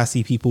pushing. I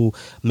see people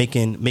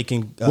making.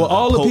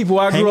 All the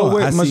people I grew up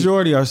with,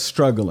 majority are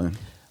struggling.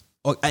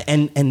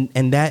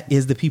 And that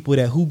is the people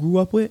that who grew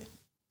up with?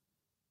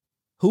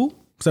 Who?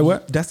 Say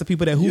what? That's the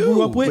people that who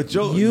grew up with? But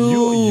your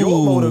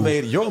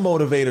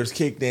motivators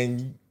kicked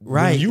in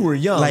when you were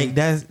young. Like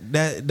that's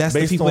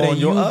the people that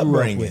you grew up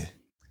with.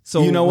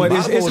 So you know what?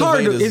 It's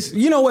hard.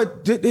 You know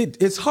what?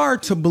 It's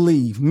hard to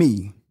believe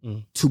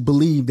to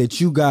believe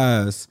that you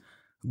guys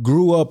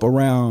grew up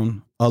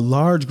around a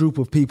large group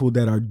of people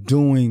that are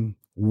doing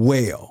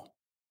well.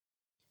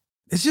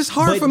 It's just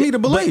hard for me to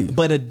believe.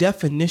 But a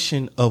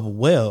definition of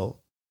well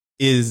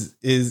is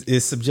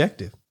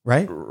subjective,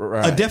 right?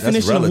 A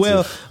definition of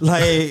well,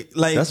 like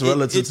that's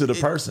relative to the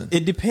person.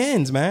 It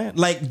depends, man.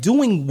 Like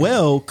doing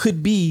well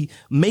could be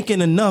making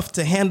enough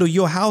to handle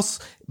your house.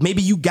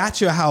 Maybe you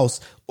got your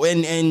house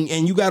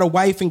and you got a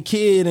wife and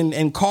kid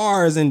and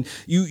cars, and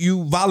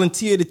you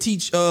volunteer to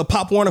teach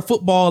Pop Warner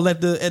football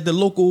at the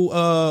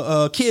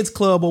local kids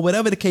club or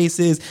whatever the case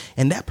is,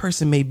 and that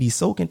person may be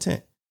so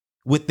content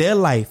with their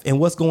life and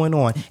what's going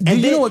on.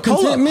 And you know what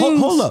content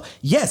means? Hold up.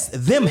 Yes,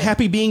 them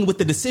happy being with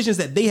the decisions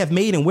that they have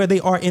made and where they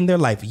are in their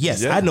life.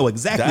 Yes, I know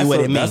exactly what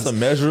it means. That's a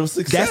measure of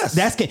success.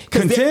 That's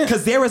content.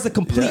 Because there is a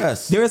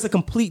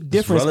complete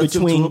difference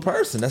between to a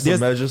person. That's a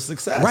measure of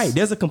success. Right.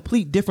 There's a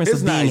complete difference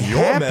of being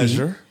happy.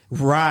 Measure.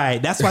 Right.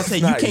 That's why I say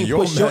you can't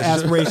push your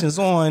aspirations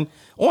on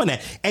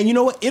that. And you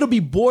know what? It'll be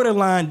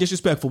borderline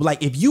disrespectful.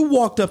 Like if you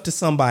walked up to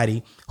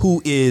somebody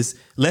who is,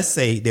 let's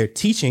say they're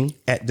teaching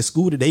at the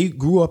school that they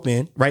grew up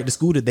in, right? The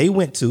school that they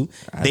went to.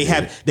 They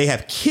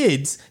have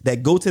kids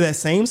that go to that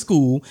same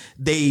school.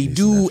 They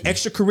do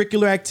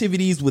extracurricular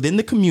activities within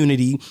the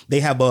community. They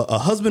have a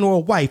husband or a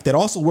wife that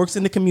also works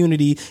in the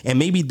community, and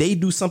maybe they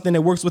do something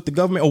that works with the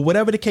government or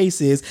whatever the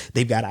case is.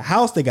 They've got a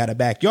house, they got a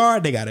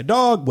backyard, they got a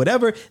dog,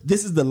 whatever.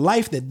 This is the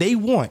life that they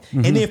want.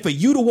 Mm-hmm. And then for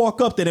you to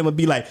walk up to them and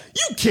be like,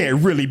 you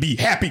can't really be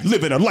happy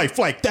living a life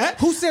like that.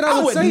 Who said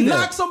I would say that?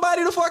 Knock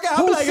somebody the fuck out.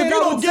 I'm like, if you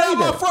don't get out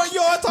my front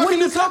yard talking what are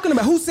you talking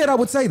about? Who said I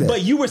would say that?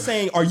 But you were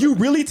saying, are you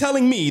really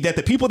telling me that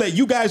the people that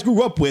you guys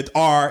grew up with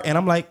are, and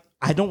I'm like,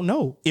 I don't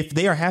know. If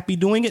they are happy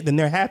doing it, then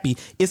they're happy.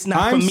 It's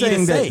not for me to say.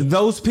 I'm saying that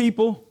those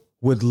people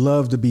would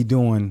love to be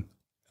doing.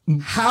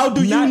 How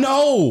do you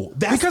know?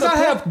 That's because I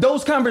have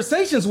those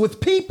conversations with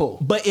people.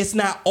 But it's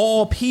not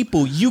all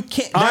people. You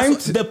can't.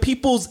 The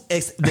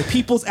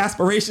people's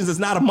aspirations is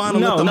not a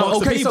monolith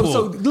amongst the people.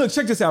 So look,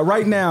 check this out.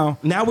 Right now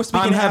we're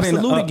speaking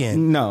absolute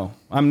again. No,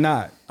 I'm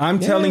not. I'm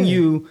telling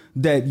you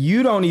that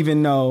you don't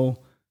even know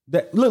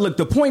that. Look,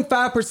 the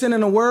 0.5%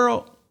 in the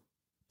world.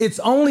 It's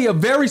only a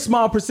very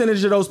small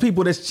percentage of those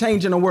people that's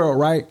changing the world,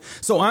 right?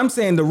 So I'm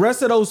saying the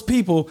rest of those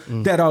people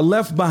that are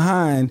left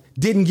behind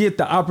didn't get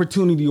the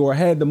opportunity or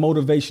had the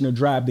motivation or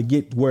drive to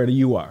get where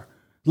you are.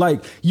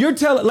 Like you're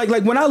telling,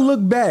 like when I look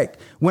back,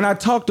 when I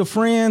talk to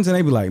friends and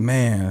they be like,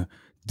 man,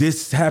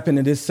 this happened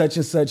and this such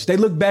and such. They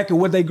look back at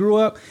what they grew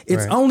up.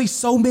 It's only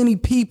so many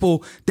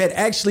people that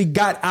actually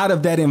got out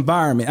of that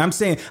environment.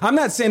 I'm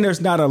not saying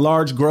there's not a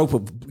large growth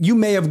of, you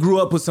may have grew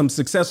up with some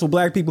successful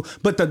black people,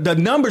 but the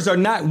numbers are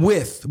not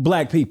with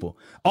black people.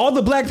 All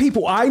the black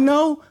people I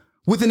know,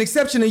 with an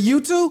exception of you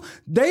two,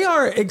 they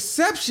are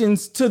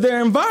exceptions to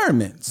their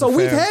environment. So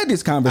we've had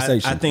this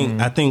conversation.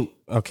 I think,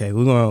 okay,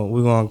 we're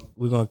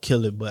gonna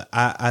kill it, but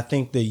I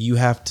think that you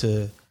have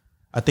to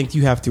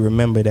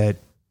remember that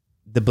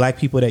the black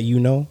people that you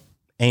know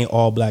ain't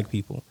all black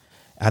people.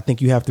 I think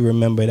you have to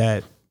remember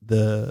that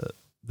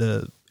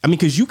I mean,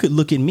 because you could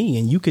look at me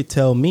and you could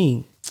tell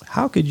me,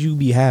 how could you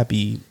be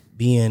happy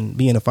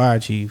being a fire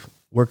chief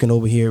working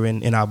over here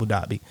in Abu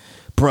Dhabi?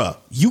 Bruh,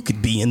 you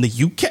could be in the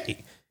UK.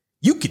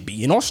 You could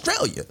be in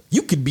Australia.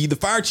 You could be the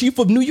fire chief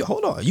of New York.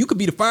 Hold on. You could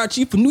be the fire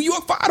chief of New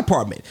York Fire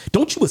Department.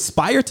 Don't you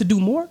aspire to do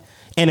more?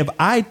 And if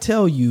I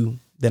tell you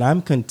that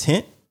I'm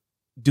content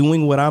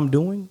doing what I'm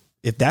doing,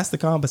 if that's the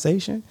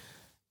conversation,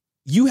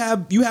 you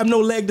have no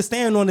leg to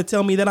stand on to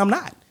tell me that I'm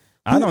not.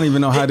 I don't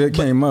even know how that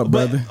came up,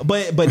 brother.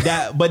 But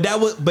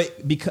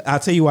because I'll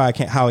tell you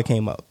how it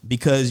came up.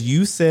 Because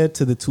you said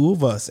to the two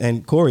of us,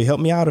 and Corey, help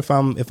me out if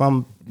I'm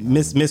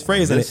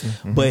misphrasing it.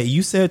 Mm-hmm. But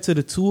you said to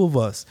the two of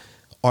us,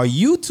 are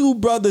you two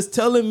brothers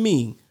telling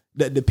me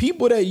that the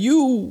people that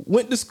you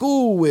went to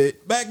school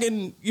with back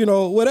in,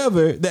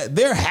 whatever, that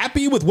they're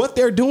happy with what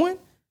they're doing?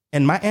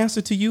 And my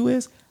answer to you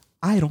is,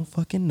 I don't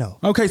fucking know.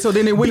 Okay, so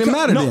then it wouldn't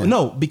matter then.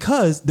 No,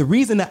 because the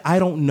reason that I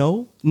don't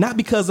know, not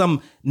because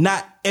I'm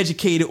not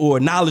educated or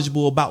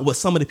knowledgeable about what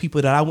some of the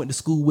people that I went to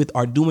school with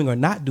are doing or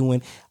not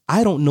doing,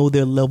 I don't know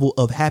their level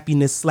of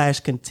happiness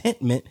 /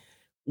 contentment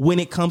when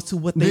it comes to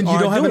what they are doing. You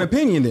don't have an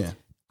opinion then?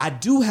 I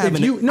do have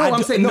you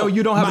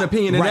don't have an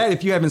opinion in that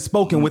if you haven't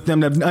spoken with them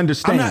to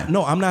understand.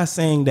 I'm not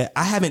saying that.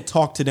 I haven't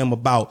talked to them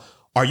about,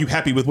 are you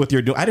happy with what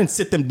you're doing? I didn't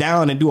sit them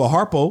down and do a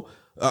harpo.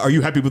 Are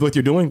you happy with what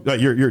you're doing?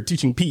 You're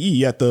teaching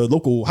PE at the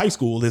local high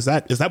school. Is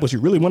that what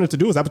you really wanted to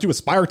do? Is that what you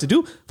aspire to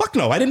do? Fuck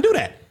no, I didn't do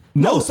that.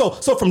 No. So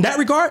from that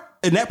regard,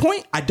 in that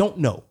point, I don't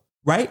know.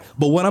 Right.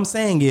 But what I'm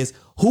saying is,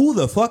 who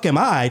the fuck am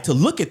I to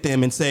look at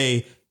them and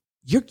say,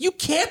 you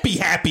can't be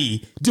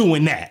happy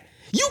doing that?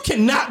 You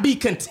cannot be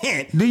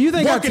content. Do you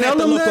think I tell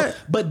them that?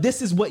 But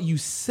this is what you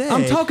said.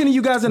 I'm talking to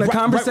you guys in a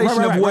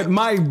conversation of what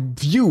my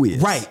view is.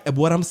 Right.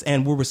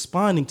 And we're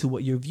responding to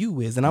what your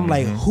view is. And I'm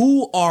like,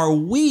 who are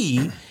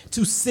we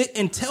to sit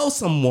and tell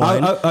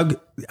someone?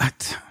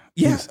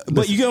 Yeah.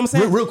 But you get what I'm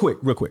saying? Real quick.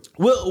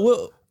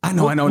 I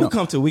know. We'll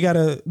come to it. We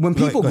gotta. When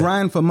people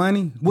grind for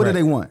money, what do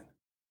they want?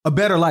 A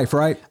better life,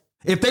 right?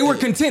 If they were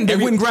content, they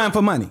wouldn't grind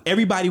for money.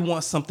 Everybody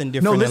wants something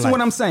different. No, listen to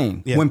what I'm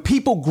saying. Yeah. When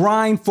people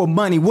grind for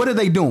money, what are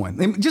they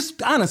doing?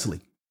 Just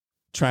honestly.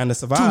 Trying to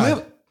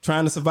survive.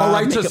 Trying to survive. All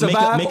right, to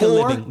survive make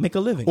a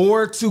living.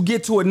 Or to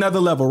get to another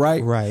level,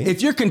 right? Right.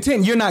 If you're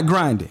content, you're not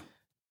grinding.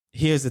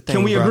 Here's the thing.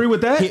 Can we agree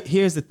with that?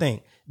 Here's the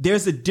thing.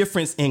 There's a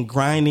difference in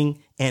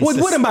grinding and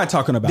what am I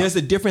talking about? There's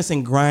a difference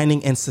in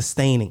grinding and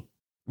sustaining,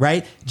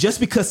 right? Just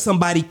because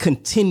somebody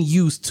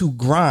continues to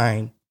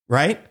grind,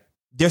 right?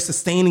 They're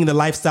sustaining the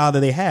lifestyle that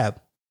they have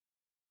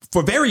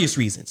for various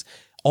reasons.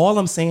 All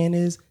I'm saying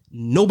is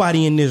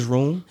nobody in this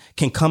room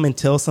can come and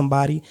tell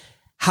somebody,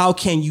 how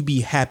can you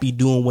be happy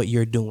doing what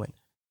you're doing?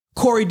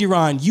 Corey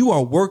Duran, you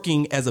are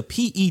working as a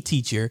PE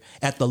teacher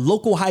at the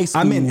local high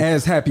school. I meant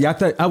as happy. I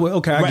thought I would.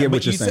 Okay, I get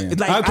what you're saying.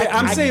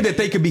 I'm saying that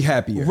they could be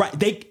happier. Right.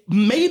 They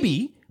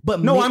maybe.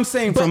 But I'm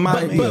saying from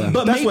my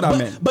that's what I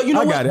meant. But you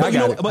know what? I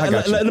got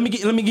it. Let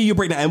me give you a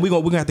breakdown, and we're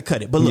gonna have to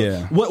cut it. But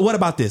look, what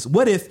about this?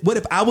 What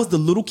if I was the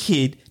little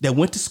kid that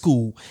went to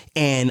school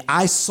and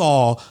I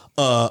saw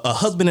a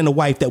husband and a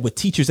wife that were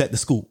teachers at the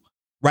school,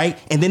 right?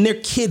 And then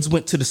their kids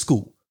went to the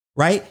school,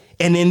 right?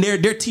 And then they're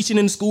teaching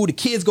in the school. The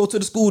kids go to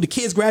the school. The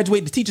kids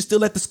graduate. The teacher's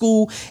still at the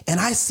school. And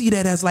I see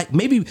that as like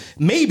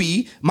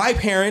maybe my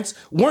parents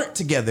weren't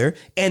together,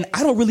 and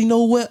I don't really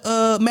know what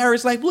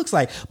marriage life looks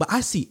like. But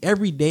I see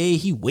every day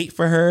he wait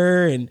for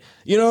her, and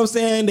you know what I'm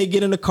saying? They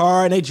get in the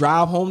car and they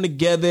drive home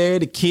together.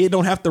 The kid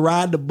don't have to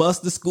ride the bus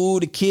to school.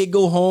 The kid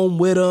go home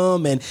with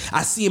him, and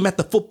I see him at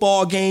the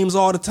football games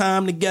all the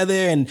time together.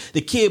 And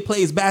the kid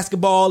plays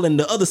basketball, and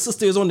the other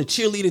sister is on the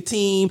cheerleader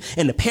team,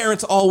 and the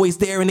parents are always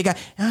there. And they got,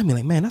 and I'm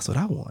like, man, that's what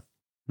I want.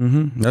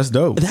 Mm-hmm. That's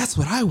dope. That's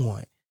what I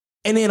want.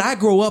 And then I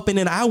grow up, and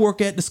then I work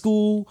at the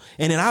school,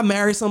 and then I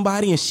marry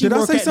somebody, and she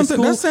work at the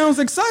school. That sounds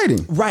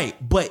exciting, right?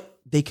 But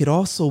they could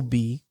also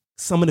be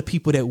some of the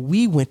people that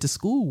we went to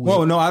school with.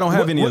 Whoa, no, I don't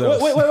have any of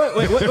those. Wait.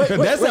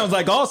 That sounds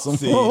like awesome.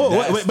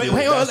 Wait,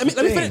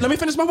 let me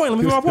finish my point.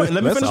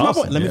 Let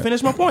me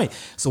finish my point.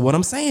 So what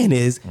I'm saying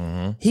is,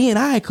 he and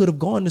I could have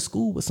gone to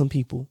school with some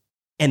people,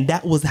 and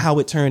that was how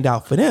it turned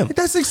out for them.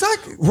 That's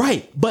exactly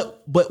right. But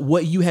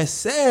what you had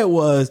said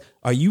was,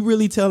 are you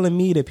really telling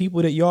me that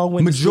people that y'all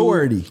went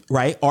majority to school,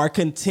 right, are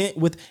content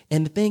with?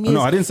 And the thing is,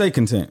 no, I didn't say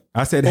content.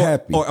 I said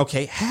happy. Or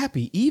okay,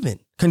 happy even.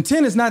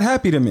 Content is not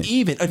happy to me.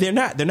 Even they're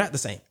not the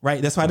same,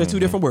 right? That's why they're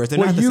two different words. They're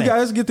not the same. You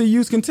guys get to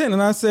use content,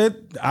 and I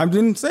said I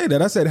didn't say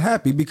that. I said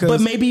happy because.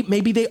 But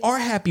maybe they are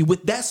happy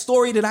with that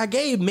story that I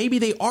gave. Maybe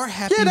they are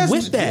happy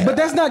with that. But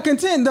that's not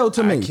content though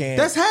to me.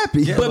 That's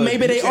happy. Yeah, but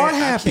maybe they are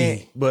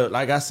happy. But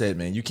like I said,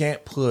 man, you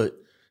can't put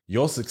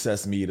your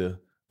success meter.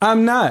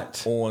 I'm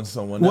not on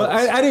someone else. Well,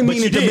 I didn't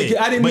mean it to be.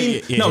 I didn't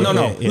mean.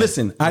 No.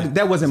 Listen,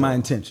 that wasn't my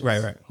intention.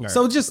 Right.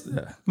 So just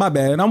my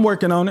bad. I'm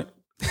working on it.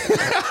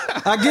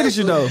 I get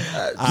it, though.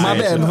 My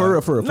bad.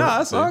 For real. No,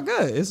 it's all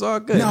good. It's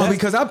all good. No,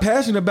 because I'm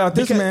passionate about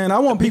this, man. I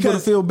want people to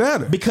feel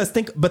better.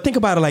 Think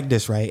about it like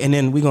this, right? And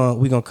then we're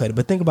gonna cut it.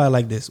 But think about it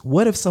like this.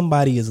 What if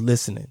somebody is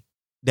listening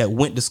that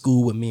went to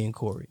school with me and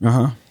Corey,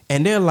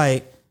 and they're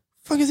like,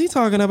 "Fuck is he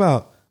talking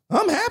about?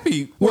 I'm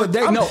happy. Well,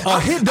 a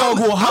hit dog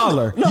will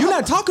holler. You're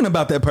not talking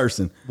about that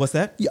person. What's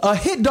that? A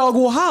hit dog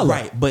will holler.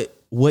 Right, but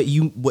what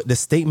the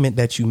statement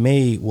that you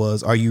made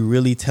was, are you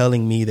really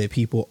telling me that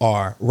people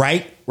are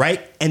right?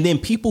 And then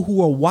people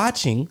who are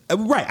watching,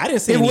 right? I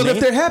didn't say well, if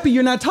they're happy,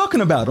 you're not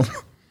talking about them.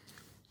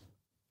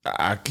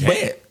 I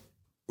can't.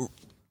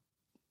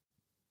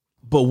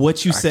 But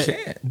what you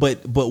said,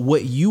 but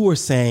what you were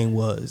saying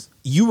was,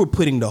 you were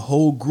putting the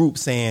whole group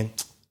saying,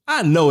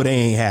 I know they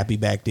ain't happy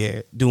back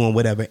there doing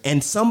whatever.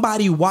 And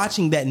somebody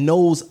watching that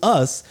knows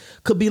us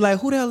could be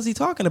like, who the hell is he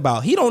talking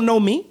about? He don't know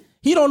me.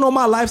 He don't know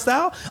my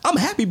lifestyle. I'm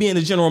happy being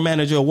the general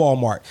manager of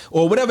Walmart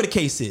or whatever the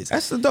case is.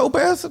 That's a dope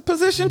ass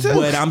position too.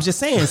 But I'm just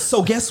saying,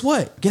 so guess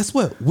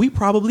what? We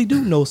probably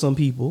do know some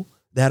people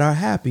that are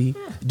happy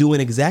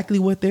doing exactly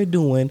what they're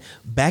doing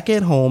back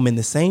at home in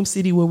the same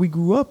city where we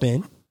grew up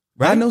in.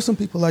 Right? I know some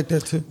people like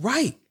that too.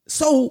 Right.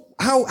 So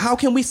how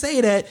can we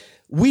say that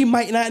we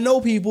might not know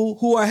people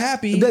who are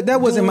happy? That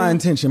wasn't my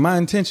intention. My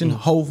intention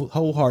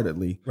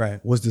wholeheartedly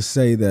was to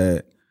say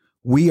that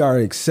we are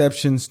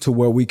exceptions to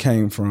where we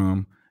came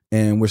from.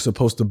 And we're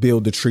supposed to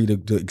build the tree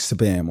to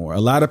expand more. A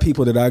lot of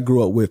people that I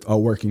grew up with are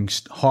working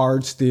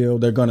hard still.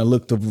 They're going to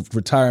look to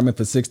retirement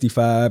for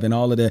 65 and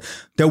all of that.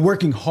 They're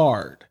working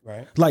hard.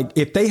 Right. Like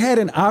if they had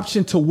an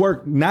option to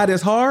work not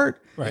as hard,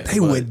 they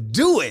would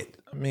do it.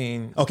 I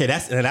mean, okay,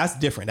 that's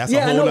different. That's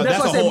a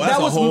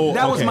whole.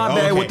 That was my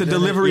bad with the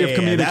delivery of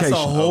communication. That's a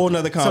whole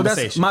nother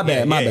conversation. So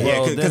that's my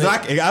bad. Because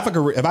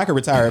if I could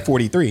retire at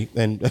 43,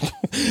 then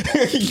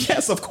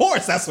yes, of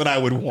course, that's what I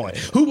would want.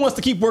 Who wants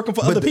to keep working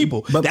for other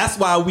people? But that's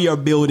why we are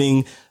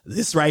building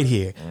this right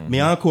here,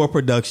 Meoncore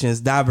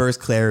Productions, Diverse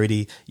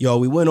Clarity. Yo,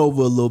 we went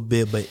over a little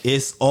bit, but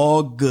it's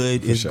all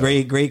good. It's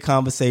great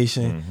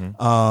conversation.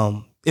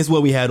 It's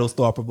where we had those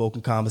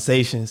thought-provoking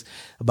conversations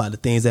about the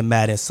things that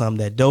matter and some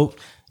that don't.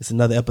 It's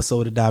another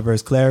episode of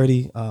Diverse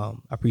Clarity. I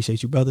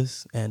appreciate you,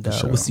 brothers, and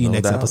we'll see you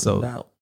next episode.